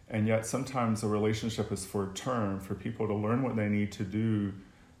 and yet sometimes a relationship is for a term, for people to learn what they need to do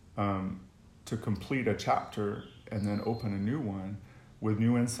to complete a chapter and then open a new one with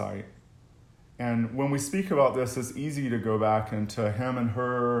new insight. And when we speak about this, it's easy to go back into him and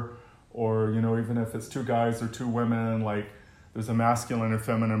her, or even if it's two guys or two women, like there's a masculine and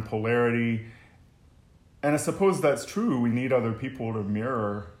feminine polarity. And I suppose that's true. We need other people to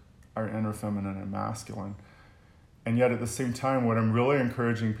mirror our inner feminine and masculine. And yet at the same time, what I'm really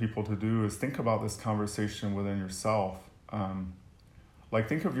encouraging people to do is think about this conversation within yourself. Like,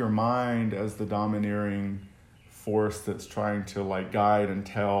 think of your mind as the domineering force that's trying to like guide and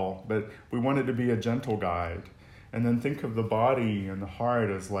tell, but we want it to be a gentle guide. And then think of the body and the heart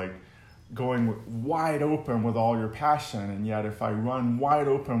as like going wide open with all your passion. And yet if I run wide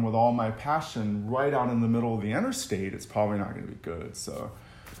open with all my passion right out in the middle of the interstate, it's probably not going to be good. So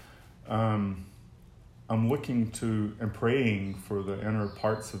I'm looking to and praying for the inner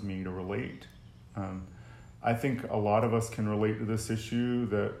parts of me to relate. I think a lot of us can relate to this issue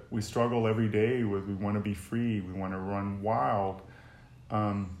that we struggle every day with. We want to be free. We want to run wild.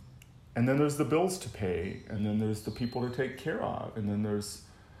 And then there's the bills to pay. And then there's the people to take care of. And then there's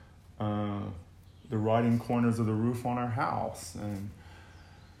the rotting corners of the roof on our house. And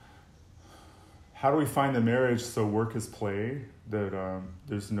how do we find the marriage so work is play, that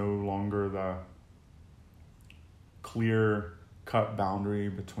there's no longer the clear-cut boundary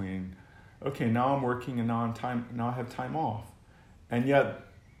between, okay, now I'm working and now I have time off. And yet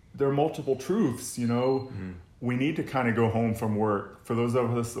there are multiple truths, you know. Mm-hmm. We need to kind of go home from work. For those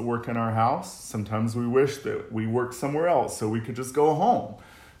of us that work in our house, sometimes we wish that we worked somewhere else so we could just go home.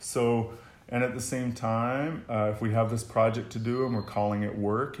 So, and at the same time, if we have this project to do and we're calling it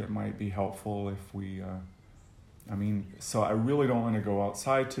work, it might be helpful if we, so I really don't want to go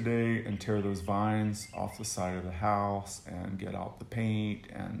outside today and tear those vines off the side of the house and get out the paint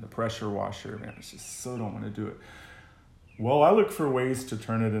and the pressure washer. Man, I just so don't want to do it. Well, I look for ways to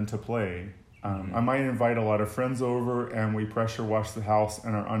turn it into play. I might invite a lot of friends over and we pressure wash the house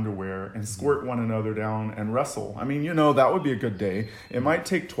in our underwear and squirt one another down and wrestle. I mean, you know, that would be a good day. It might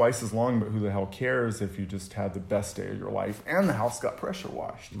take twice as long, but who the hell cares if you just had the best day of your life and the house got pressure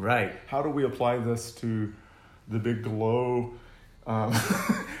washed. Right. How do we apply this to the big glow?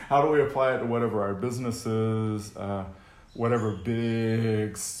 How do we apply it to whatever our business is, whatever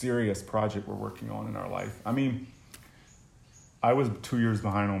big, serious project we're working on in our life? I mean, I was 2 years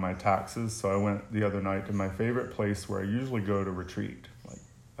behind on my taxes, so I went the other night to my favorite place where I usually go to retreat. Like,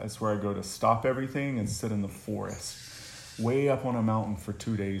 that's where I go to stop everything and sit in the forest. Way up on a mountain for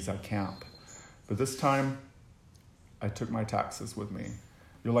 2 days, I camp. But this time, I took my taxes with me.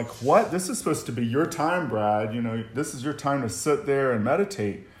 You're like, what? This is supposed to be your time, Brad. You know, this is your time to sit there and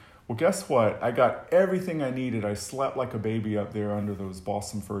meditate. Well, guess what? I got everything I needed. I slept like a baby up there under those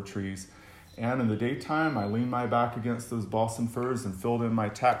balsam fir trees. And in the daytime, I leaned my back against those balsam firs and filled in my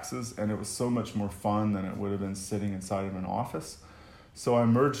taxes, and it was so much more fun than it would have been sitting inside of an office. So I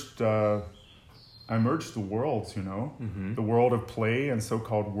merged the worlds, you know, the world of play and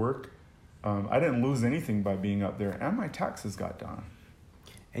so-called work. I didn't lose anything by being up there, and my taxes got done.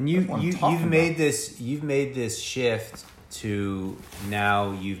 And you've made this shift to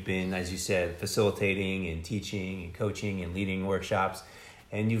now you've been, as you said, facilitating and teaching and coaching and leading workshops.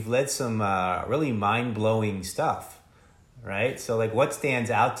 And you've led some really mind-blowing stuff, right? So, like, what stands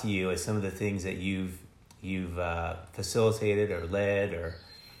out to you as some of the things that you've facilitated or led, or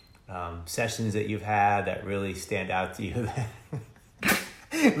sessions that you've had that really stand out to you?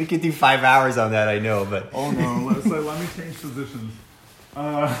 We could do 5 hours on that, I know, but oh no, let me change positions.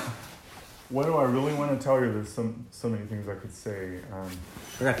 What do I really want to tell you? There's so many things I could say. We're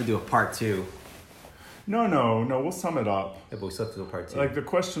gonna have to do a part 2. No, we'll sum it up. Yeah, but we still have to do a part 2. Like, the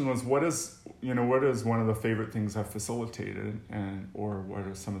question was, what is one of the favorite things I've facilitated, or what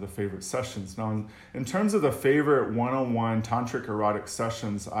are some of the favorite sessions? Now, in terms of the favorite one-on-one tantric erotic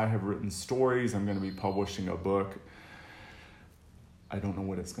sessions, I have written stories. I'm going to be publishing a book. I don't know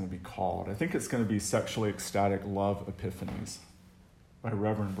what it's going to be called. I think it's going to be Sexually Ecstatic Love Epiphanies by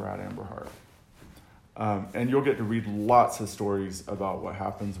Reverend Brad Amberheart. And you'll get to read lots of stories about what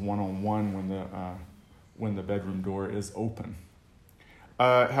happens one-on-one when the bedroom door is open.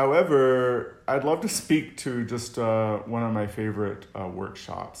 However, I'd love to speak to just one of my favorite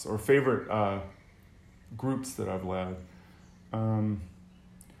workshops or favorite groups that I've led. I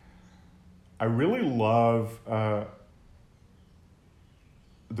really love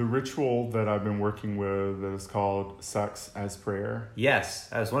the ritual that I've been working with that is called Sex as Prayer. Yes,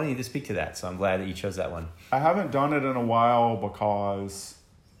 I was wanting you to speak to that, so I'm glad that you chose that one. I haven't done it in a while because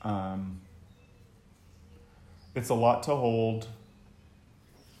it's a lot to hold.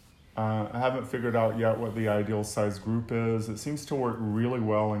 I haven't figured out yet what the ideal size group is. It seems to work really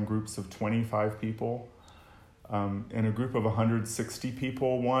well in groups of 25 people. In a group of 160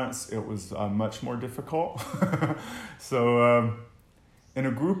 people once, it was much more difficult. So in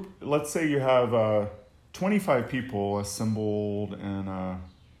a group, let's say you have 25 people assembled in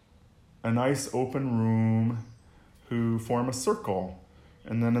a nice open room who form a circle.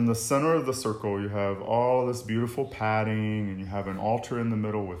 And then in the center of the circle, you have all this beautiful padding, and you have an altar in the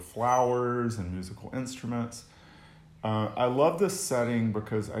middle with flowers and musical instruments. I love this setting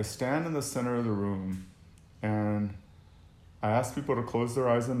because I stand in the center of the room and I ask people to close their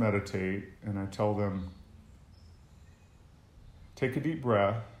eyes and meditate, and I tell them, take a deep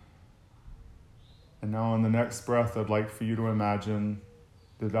breath. And now in the next breath, I'd like for you to imagine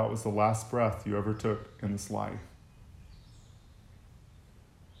that that was the last breath you ever took in this life.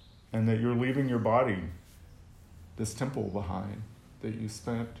 And that you're leaving your body, this temple behind, that you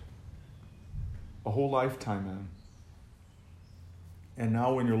spent a whole lifetime in. And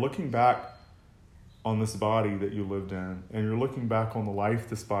now when you're looking back on this body that you lived in, and you're looking back on the life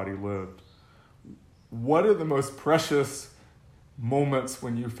this body lived, what are the most precious moments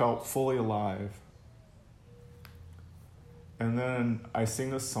when you felt fully alive? And then I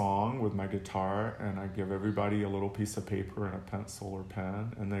sing a song with my guitar, and I give everybody a little piece of paper and a pencil or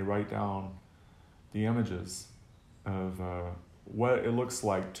pen, and they write down the images of what it looks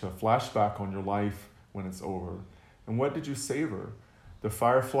like to flash back on your life when it's over. And what did you savor? The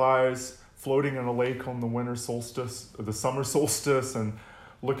fireflies floating in a lake on the winter solstice, or the summer solstice, and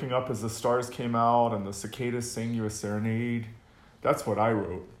looking up as the stars came out and the cicadas sang you a serenade. That's what I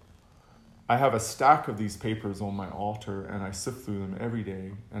wrote. I have a stack of these papers on my altar, and I sift through them every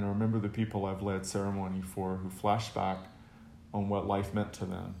day, and I remember the people I've led ceremony for who flash back on what life meant to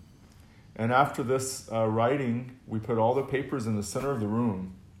them. And after this writing, we put all the papers in the center of the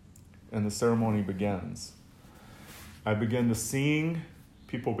room, and the ceremony begins. I begin to sing.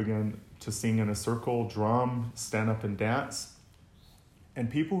 People begin to sing in a circle, drum, stand up and dance. And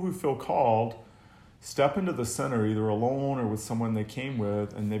people who feel called step into the center, either alone or with someone they came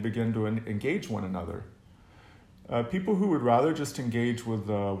with, and they begin to engage one another. People who would rather just engage with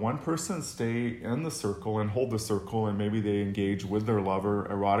one person stay in the circle and hold the circle, and maybe they engage with their lover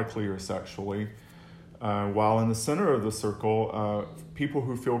erotically or sexually. While in the center of the circle, people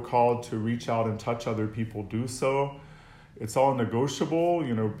who feel called to reach out and touch other people do so. It's all negotiable.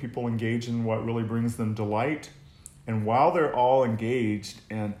 People engage in what really brings them delight. And while they're all engaged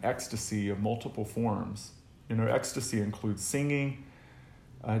in ecstasy of multiple forms, ecstasy includes singing,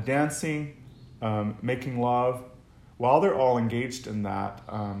 dancing, making love. While they're all engaged in that,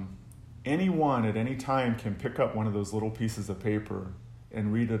 anyone at any time can pick up one of those little pieces of paper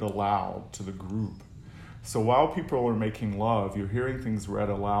and read it aloud to the group. So while people are making love, you're hearing things read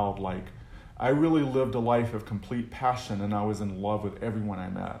aloud like, I really lived a life of complete passion, and I was in love with everyone I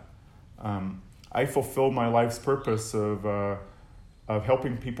met. I fulfilled my life's purpose of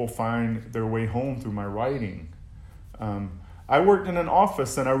helping people find their way home through my writing. I worked in an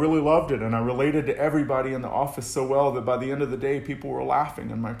office, and I really loved it, and I related to everybody in the office so well that by the end of the day, people were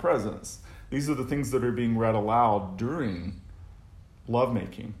laughing in my presence. These are the things that are being read aloud during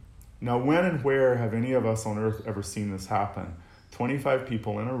lovemaking. Now, when and where have any of us on earth ever seen this happen? 25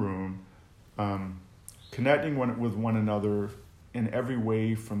 people in a room, connecting with one another in every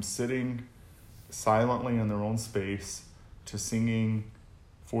way, from sitting silently in their own space to singing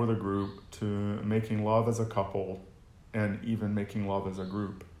for the group to making love as a couple and even making love as a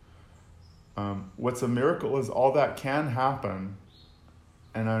group. What's a miracle is all that can happen,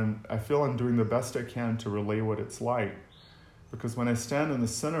 and I feel I'm doing the best I can to relay what it's like, because when I stand in the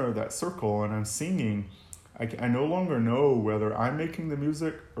center of that circle and I'm singing, I no longer know whether I'm making the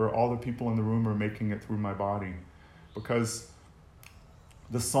music or all the people in the room are making it through my body. Because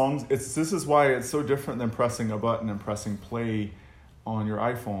the songs, this is why it's so different than pressing a button and pressing play on your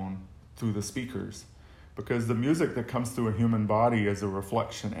iPhone through the speakers. Because the music that comes through a human body is a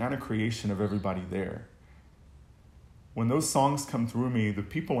reflection and a creation of everybody there. When those songs come through me, the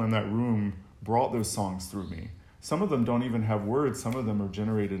people in that room brought those songs through me. Some of them don't even have words. Some of them are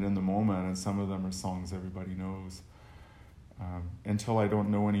generated in the moment, and some of them are songs everybody knows. Until I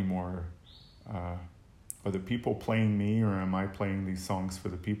don't know anymore, are the people playing me, or am I playing these songs for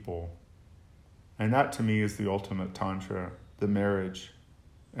the people? And that to me is the ultimate Tantra, the marriage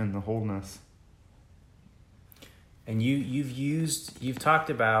and the wholeness. And you've talked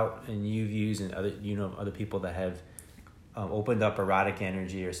about, and you've used, and other people that have opened up erotic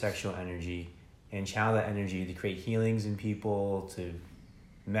energy or sexual energy and channel that energy to create healings in people, to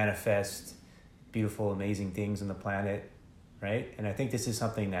manifest beautiful, amazing things on the planet, right? And I think this is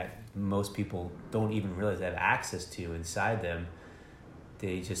something that most people don't even realize they have access to inside them.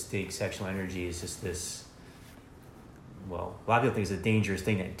 They just think sexual energy is just this, well, a lot of people think it's a dangerous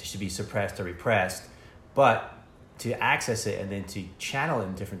thing that should be suppressed or repressed, but to access it and then to channel it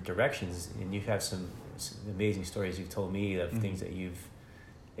in different directions, and you have some amazing stories you've told me of things that you've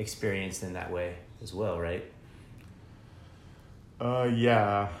experienced in that way as well, right?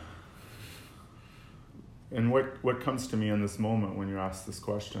 Yeah. And what comes to me in this moment when you ask this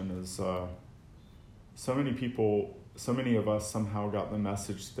question is so many of us somehow got the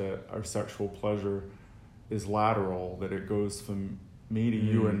message that our sexual pleasure is lateral, that it goes from me to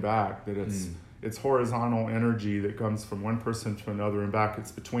you and back, that it's horizontal energy that comes from one person to another and back.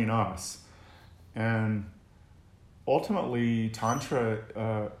 It's between us. And ultimately,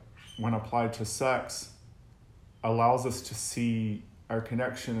 Tantra, when applied to sex, allows us to see our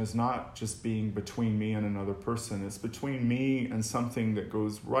connection is not just being between me and another person. It's between me and something that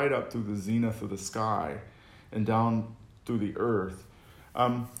goes right up through the zenith of the sky and down through the earth.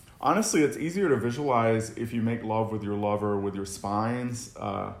 Honestly, it's easier to visualize if you make love with your lover with your spines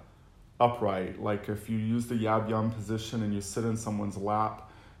upright. Like if you use the yab yum position and you sit in someone's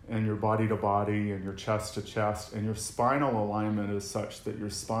lap and your body to body and your chest to chest, and your spinal alignment is such that your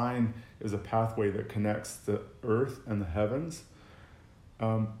spine is a pathway that connects the earth and the heavens.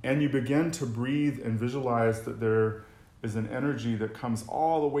 And you begin to breathe and visualize that there is an energy that comes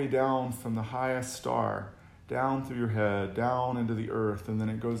all the way down from the highest star, down through your head, down into the earth, and then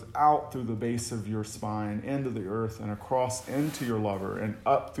it goes out through the base of your spine, into the earth, and across into your lover, and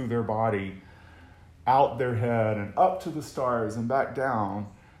up through their body, out their head, and up to the stars, and back down.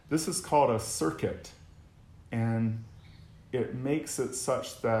 This is called a circuit, and it makes it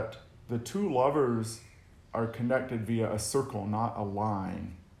such that the two lovers are connected via a circle, not a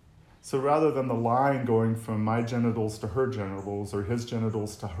line. So rather than the line going from my genitals to her genitals or his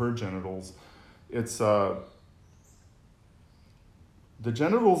genitals to her genitals, it's the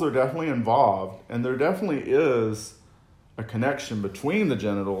genitals are definitely involved, and there definitely is a connection between the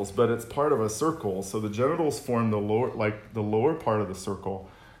genitals, but it's part of a circle. So the genitals form the lower part of the circle,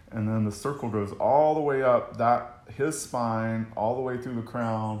 and then the circle goes all the way up his spine, all the way through the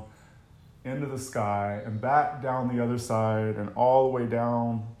crown, into the sky, and back down the other side, and all the way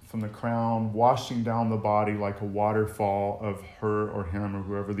down from the crown, washing down the body like a waterfall of her or him or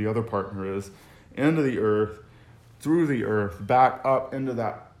whoever the other partner is, into the earth, through the earth, back up into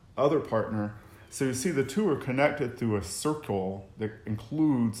that other partner. So you see the two are connected through a circle that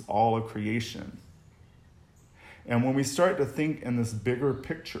includes all of creation. And when we start to think in this bigger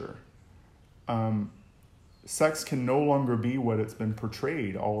picture, sex can no longer be what it's been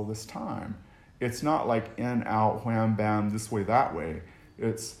portrayed all of this time. It's not like in, out, wham, bam, this way, that way.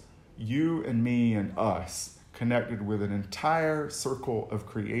 It's you and me and us connected with an entire circle of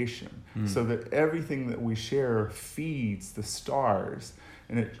creation, so that everything that we share feeds the stars,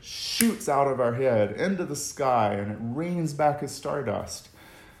 and it shoots out of our head into the sky, and it rains back as stardust.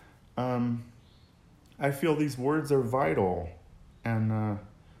 I feel these words are vital, and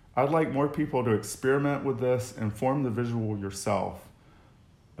I'd like more people to experiment with this and form the visual yourself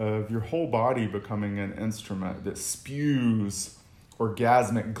of your whole body becoming an instrument that spews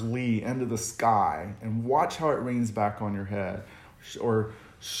orgasmic glee into the sky, and watch how it rains back on your head, or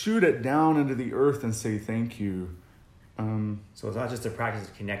shoot it down into the earth and say thank you. So it's not just a practice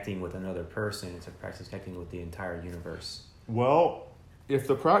of connecting with another person, it's a practice of connecting with the entire universe. Well, if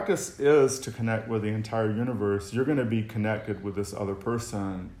the practice is to connect with the entire universe, you're going to be connected with this other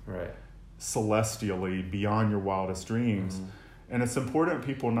person, right, celestially, beyond your wildest dreams. And it's important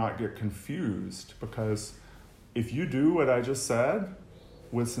people not get confused, because if you do what I just said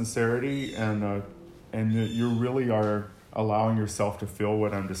with sincerity and you really are allowing yourself to feel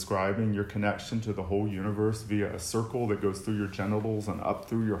what I'm describing, your connection to the whole universe via a circle that goes through your genitals and up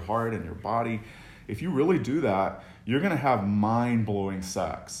through your heart and your body, if you really do that, you're going to have mind-blowing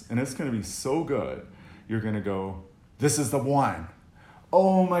sex. And it's going to be so good. You're going to go, this is the one.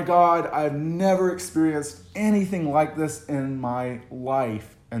 Oh my God, I've never experienced anything like this in my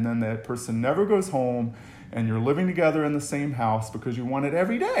life. And then that person never goes home, and you're living together in the same house because you want it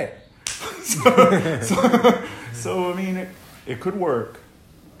every day. So I mean, it could work.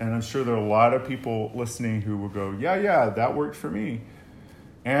 And I'm sure there are a lot of people listening who will go, yeah, that worked for me.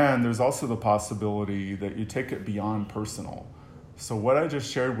 And there's also the possibility that you take it beyond personal. So what I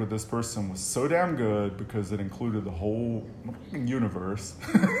just shared with this person was so damn good because it included the whole universe.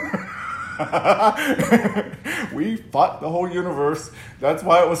 We fucked the whole universe. That's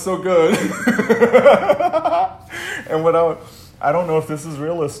why it was so good. And I don't know if this is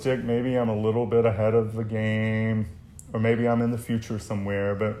realistic. Maybe I'm a little bit ahead of the game, or maybe I'm in the future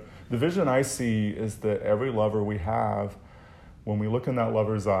somewhere. But the vision I see is that every lover we have, when we look in that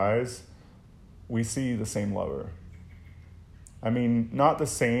lover's eyes, we see the same lover. I mean, not the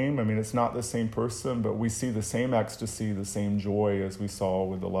same. I mean, it's not the same person, but we see the same ecstasy, the same joy as we saw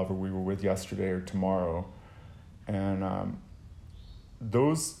with the lover we were with yesterday or tomorrow. And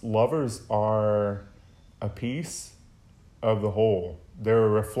those lovers are a piece of the whole. They're a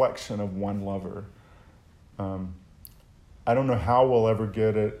reflection of one lover. I don't know how we'll ever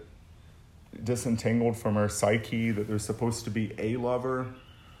get it disentangled from our psyche that there's supposed to be a lover.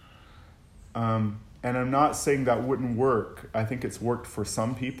 And I'm not saying that wouldn't work. I think it's worked for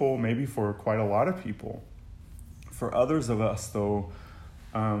some people, maybe for quite a lot of people. For others of us, though,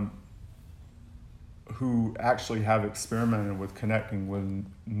 who actually have experimented with connecting with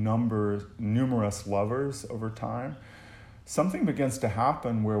numerous lovers over time, something begins to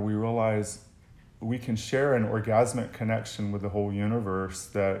happen where we realize we can share an orgasmic connection with the whole universe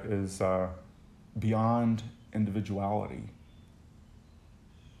that is beyond individuality.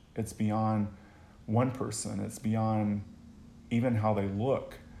 It's beyond one person. It's beyond even how they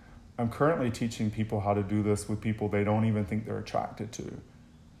look. I'm currently teaching people how to do this with people they don't even think they're attracted to,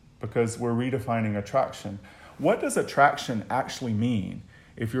 because we're redefining attraction. What does attraction actually mean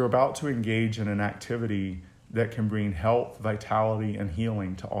if you're about to engage in an activity that can bring health, vitality, and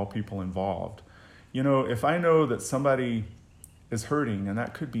healing to all people involved? You know, if I know that somebody is hurting, and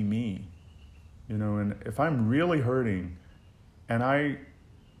that could be me, you know, and if I'm really hurting and I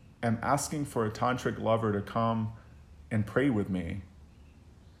am asking for a tantric lover to come and pray with me,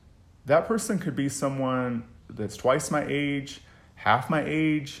 that person could be someone that's twice my age, half my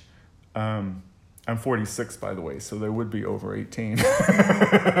age. I'm 46, by the way, so they would be over 18. It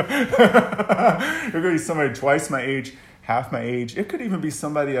could be somebody twice my age, half my age. It could even be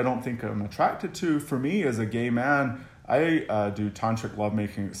somebody I don't think I'm attracted to. For me, as a gay man, I do tantric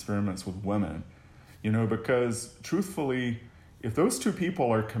lovemaking experiments with women, you know, because truthfully, if those two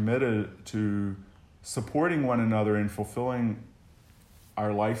people are committed to supporting one another in fulfilling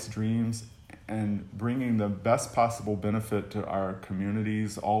our life's dreams and bringing the best possible benefit to our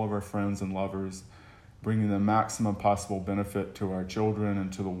communities, all of our friends and lovers, bringing the maximum possible benefit to our children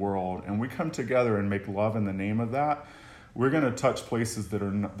and to the world, and we come together and make love in the name of that, we're going to touch places that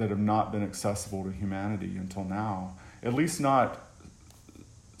have not been accessible to humanity until now. At least not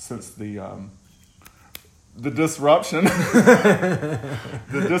since the disruption,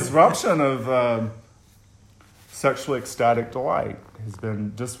 the disruption of sexually ecstatic delight has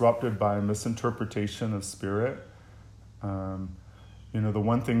been disrupted by a misinterpretation of spirit. You know, the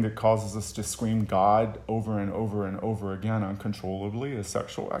one thing that causes us to scream God over and over and over again uncontrollably is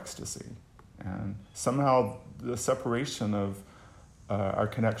sexual ecstasy. And somehow the separation of our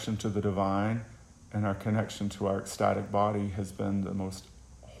connection to the divine and our connection to our ecstatic body has been the most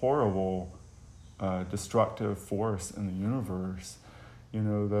horrible, destructive force in the universe. You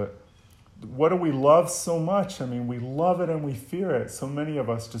know, what do we love so much? I mean, we love it and we fear it. So many of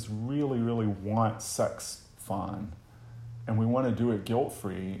us just really, really want sex fun. And we want to do it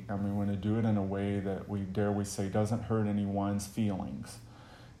guilt-free, and we want to do it in a way that we say doesn't hurt anyone's feelings.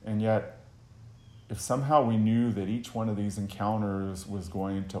 And yet, if somehow we knew that each one of these encounters was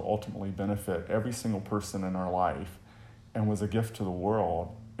going to ultimately benefit every single person in our life and was a gift to the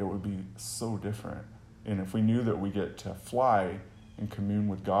world, it would be so different. And if we knew that we get to fly and commune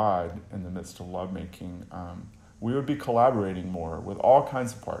with God in the midst of lovemaking, we would be collaborating more with all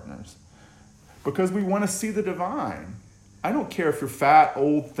kinds of partners because we want to see the divine. I don't care if you're fat,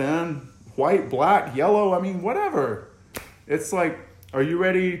 old, thin, white, black, yellow, I mean, whatever. It's like, are you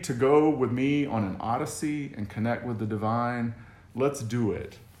ready to go with me on an odyssey and connect with the divine? Let's do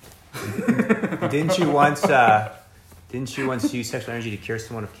it. Didn't you once use sexual energy to cure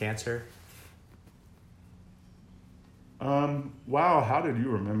someone of cancer? Wow, how did you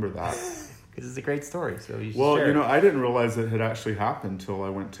remember that? Because it's a great story, so you should Well, share you know, it. I didn't realize it had actually happened until I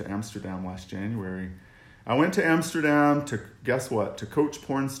went to Amsterdam last January. I went to Amsterdam to, guess what, to coach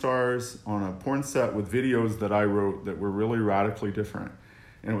porn stars on a porn set with videos that I wrote that were really radically different.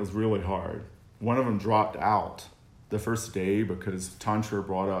 And it was really hard. One of them dropped out the first day because Tantra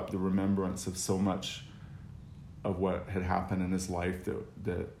brought up the remembrance of so much of what had happened in his life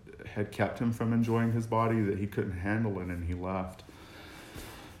that had kept him from enjoying his body, that he couldn't handle it, and he left.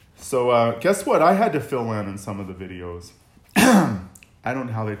 So guess what? I had to fill in some of the videos. I don't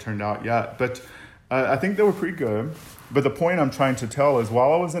know how they turned out yet, but I think they were pretty good. But the point I'm trying to tell is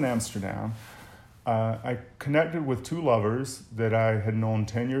while I was in Amsterdam, I connected with two lovers that I had known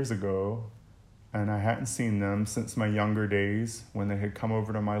 10 years ago, and I hadn't seen them since my younger days when they had come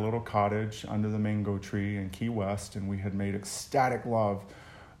over to my little cottage under the mango tree in Key West, and we had made ecstatic love.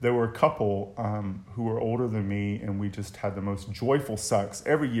 There were a couple who were older than me, and we just had the most joyful sex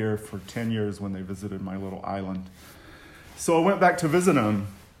every year for 10 years when they visited my little island. So I went back to visit them.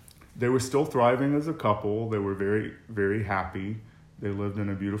 They were still thriving as a couple. They were very, very happy. They lived in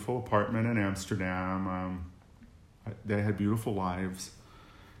a beautiful apartment in Amsterdam. They had beautiful lives.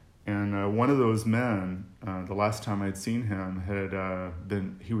 And one of those men, the last time I'd seen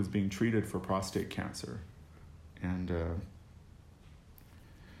him, he was being treated for prostate cancer. And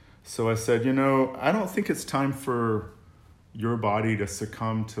so I said, I don't think it's time for your body to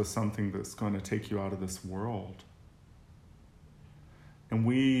succumb to something that's going to take you out of this world. And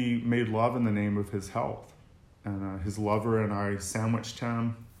we made love in the name of his health. And his lover and I sandwiched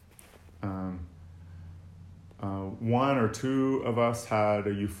him. One or two of us had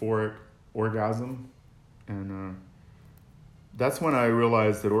a euphoric orgasm. And that's when I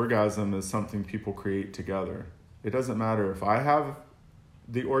realized that orgasm is something people create together. It doesn't matter if I have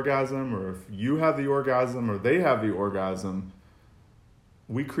the orgasm or if you have the orgasm or they have the orgasm.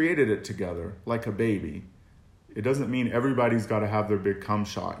 We created it together like a baby. It doesn't mean everybody's got to have their big cum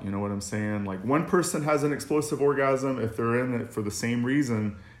shot. You know what I'm saying? Like one person has an explosive orgasm. If they're in it for the same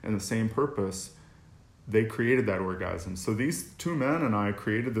reason and the same purpose, they created that orgasm. So these two men and I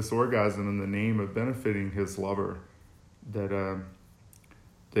created this orgasm in the name of benefiting his lover, that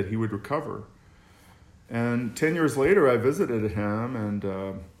he would recover. And 10 years later, I visited him,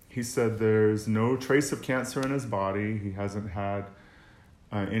 and he said there's no trace of cancer in his body. He hasn't had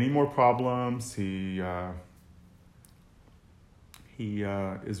any more problems. He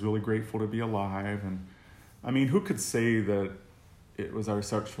is really grateful to be alive. And I mean, who could say that it was our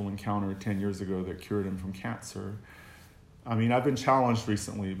sexual encounter 10 years ago that cured him from cancer? I mean, I've been challenged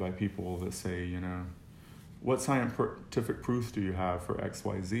recently by people that say, what scientific proof do you have for X,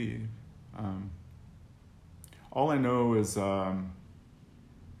 Y, Z? All I know is I've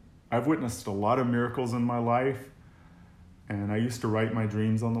witnessed a lot of miracles in my life, and I used to write my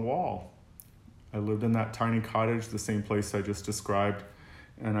dreams on the wall. I lived in that tiny cottage, the same place I just described,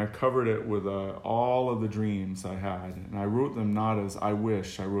 and I covered it with all of the dreams I had. And I wrote them not as I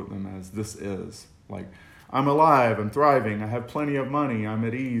wish, I wrote them as this is. Like, I'm alive, I'm thriving, I have plenty of money, I'm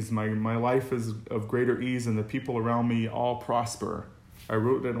at ease, my life is of greater ease, and the people around me all prosper. I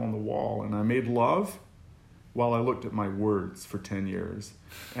wrote it on the wall, and I made love while I looked at my words for 10 years.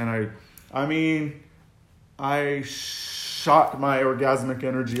 And I shot my orgasmic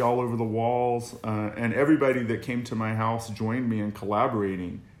energy all over the walls, and everybody that came to my house joined me in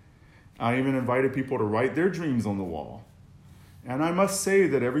collaborating. I even invited people to write their dreams on the wall. And I must say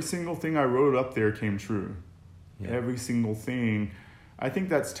that every single thing I wrote up there came true. Yeah. Every single thing. I think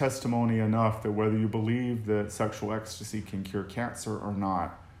that's testimony enough that whether you believe that sexual ecstasy can cure cancer or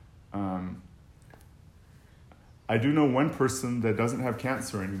not, I do know one person that doesn't have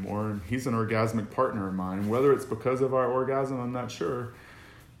cancer anymore, and he's an orgasmic partner of mine. Whether it's because of our orgasm, I'm not sure.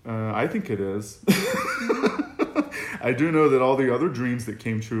 I think it is. I do know that all the other dreams that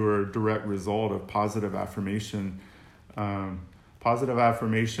came true are a direct result of positive affirmation. Positive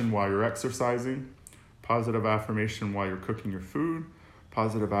affirmation while you're exercising, positive affirmation while you're cooking your food,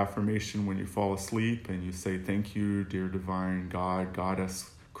 positive affirmation when you fall asleep and you say, thank you, dear divine God,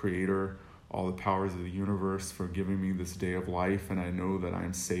 goddess, creator, all the powers of the universe for giving me this day of life, and I know that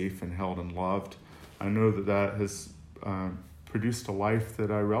I'm safe and held and loved. I know that that has produced a life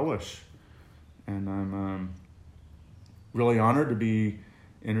that I relish, and I'm really honored to be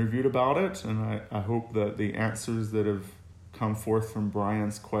interviewed about it, and I hope that the answers that have come forth from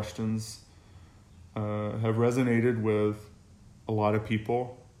Brian's questions have resonated with a lot of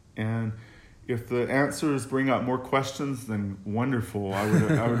people. And if the answers bring up more questions, then wonderful. I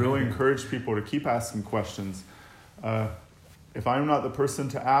would really encourage people to keep asking questions. If I'm not the person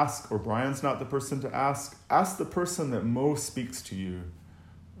to ask, or Brian's not the person to ask the person that most speaks to you.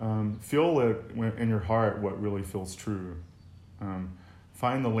 Feel it in your heart what really feels true.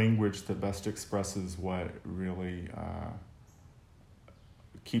 Find the language that best expresses what really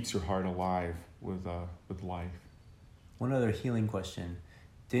keeps your heart alive with life. One other healing question.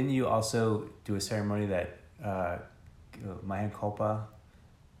 Didn't you also do a ceremony that Maya Culpa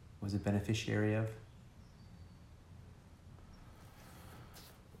was a beneficiary of?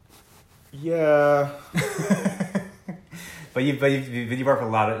 Yeah. But you've worked with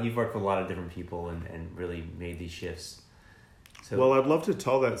a lot of different people and really made these shifts. So, well, I'd love to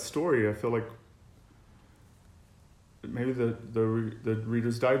tell that story. I feel like maybe the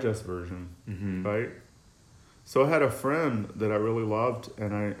Reader's Digest version, mm-hmm. right? So I had a friend that I really loved,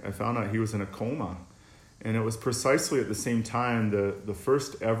 and I found out he was in a coma. And it was precisely at the same time the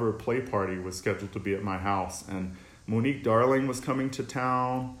first ever play party was scheduled to be at my house. And Monique Darling was coming to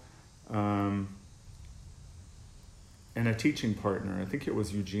town, and a teaching partner, I think it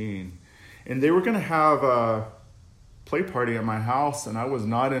was Eugene. And they were going to have a play party at my house, and I was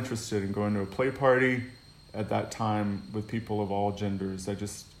not interested in going to a play party at that time with people of all genders. I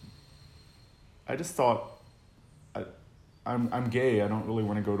just thought I'm gay. I don't really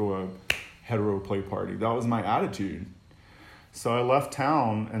want to go to a hetero play party. That was my attitude. So I left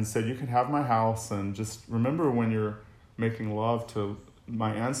town and said, you can have my house, and just remember when you're making love to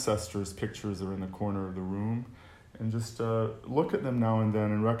my ancestors' pictures are in the corner of the room, and just look at them now and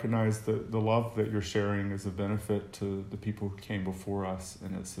then and recognize that the love that you're sharing is a benefit to the people who came before us,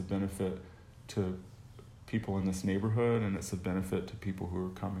 and it's a benefit to people in this neighborhood, and it's a benefit to people who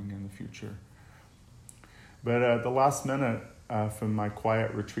are coming in the future. But at the last minute, from my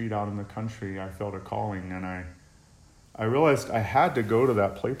quiet retreat out in the country, I felt a calling, and I realized I had to go to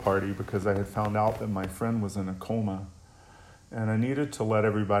that play party because I had found out that my friend was in a coma, and I needed to let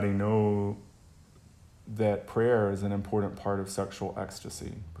everybody know that prayer is an important part of sexual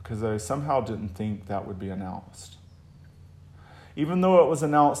ecstasy, because I somehow didn't think that would be announced. Even though it was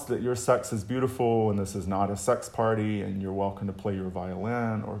announced that your sex is beautiful and this is not a sex party and you're welcome to play your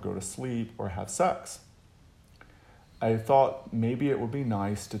violin or go to sleep or have sex, I thought maybe it would be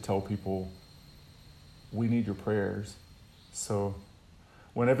nice to tell people, we need your prayers. So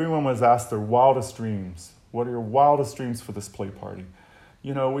when everyone was asked their wildest dreams, what are your wildest dreams for this play party?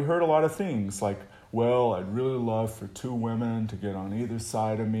 We heard a lot of things like, well, I'd really love for 2 women to get on either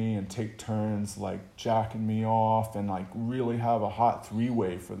side of me and take turns like jacking me off and like really have a hot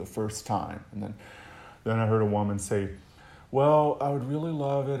 3-way for the first time. And then I heard a woman say, well, I would really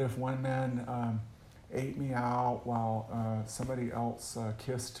love it if one man ate me out while somebody else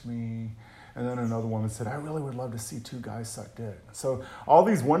kissed me. And then another woman said, I really would love to see 2 guys suck dick. So all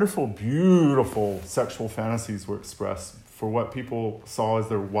these wonderful, beautiful sexual fantasies were expressed for what people saw as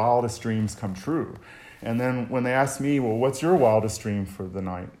their wildest dreams come true. And then when they asked me, well, what's your wildest dream for the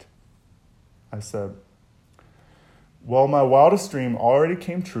night? I said, well, my wildest dream already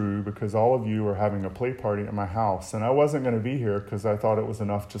came true because all of you are having a play party at my house. And I wasn't going to be here because I thought it was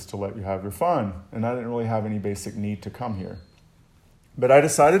enough just to let you have your fun. And I didn't really have any basic need to come here. But I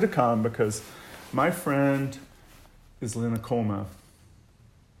decided to come because my friend is in a coma.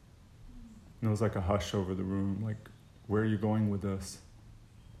 And there was like a hush over the room, like, where are you going with this?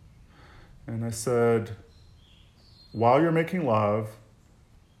 And I said, while you're making love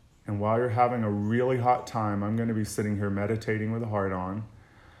and while you're having a really hot time, I'm going to be sitting here meditating with a heart on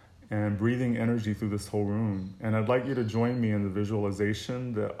and breathing energy through this whole room. And I'd like you to join me in the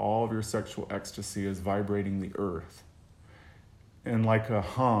visualization that all of your sexual ecstasy is vibrating the earth. And like a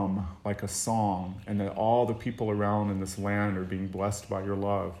hum, like a song, and that all the people around in this land are being blessed by your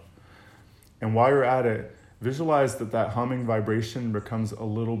love. And while you're at it, visualize that humming vibration becomes a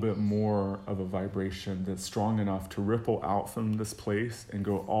little bit more of a vibration that's strong enough to ripple out from this place and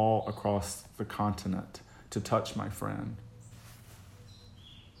go all across the continent to touch my friend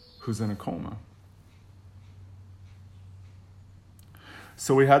who's in a coma.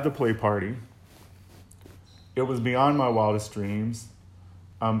 So we had the play party. It was beyond my wildest dreams.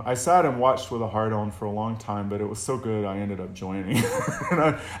 I sat and watched with a heart on for a long time, but it was so good I ended up joining.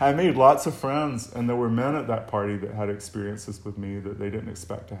 And I made lots of friends, and there were men at that party that had experiences with me that they didn't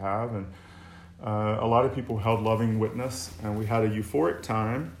expect to have. And a lot of people held loving witness, and we had a euphoric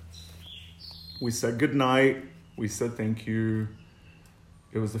time. We said goodnight. We said thank you.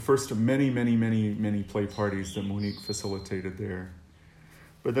 It was the first of many, many, many, many play parties that Monique facilitated there.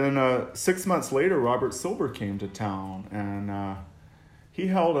 But then 6 months later, Robert Silber came to town, and he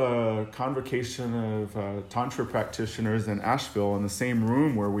held a convocation of Tantra practitioners in Asheville in the same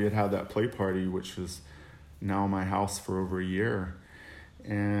room where we had had that play party, which was now my house for over a year.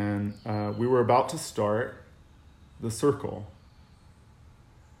 And we were about to start the circle.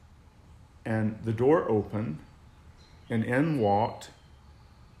 And the door opened, and in walked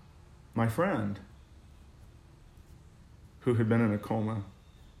my friend who had been in a coma.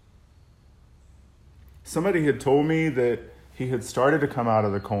 Somebody had told me that he had started to come out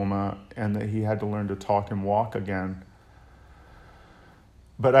of the coma and that he had to learn to talk and walk again.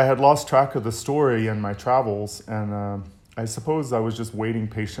 But I had lost track of the story in my travels, and I suppose I was just waiting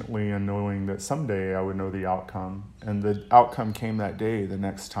patiently and knowing that someday I would know the outcome. And the outcome came that day, the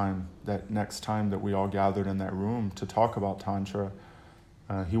next time that we all gathered in that room to talk about Tantra.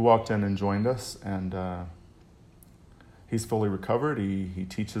 He walked in and joined us, and he's fully recovered. He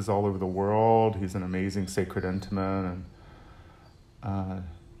teaches all over the world. He's an amazing sacred intimate and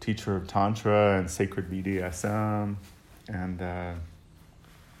teacher of Tantra and sacred BDSM. And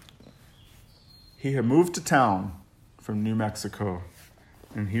he had moved to town from New Mexico,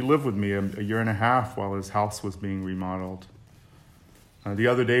 and he lived with me a year and a half while his house was being remodeled. The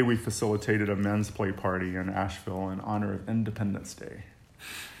other day, we facilitated a men's play party in Asheville in honor of Independence Day.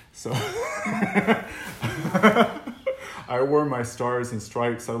 So I wore my stars and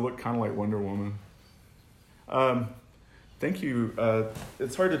stripes. I looked kind of like Wonder Woman. Thank you.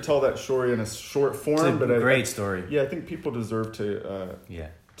 It's hard to tell that story in a short form, it's a great story. Yeah, I think people deserve to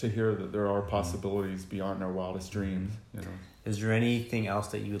hear that there are Mm-hmm. possibilities beyond our wildest dreams. You know. Is there anything else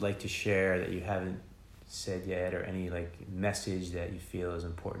that you would like to share that you haven't said yet, or any like message that you feel is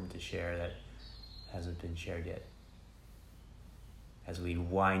important to share that hasn't been shared yet? As we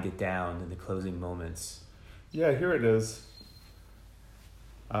wind it down in the closing moments. Yeah, here it is.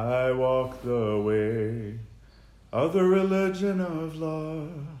 I walk the way of the religion of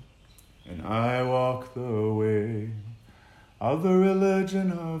love, and I walk the way of the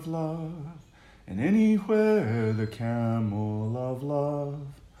religion of love, and anywhere the camel of love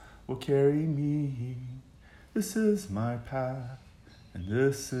will carry me. This is my path, and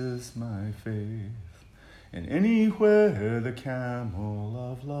this is my faith, and anywhere the camel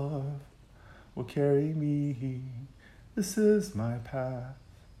of love will carry me. This is my path,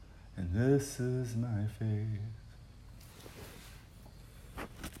 and this is my faith.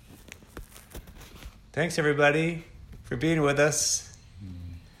 Thanks, everybody, for being with us.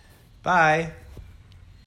 Bye.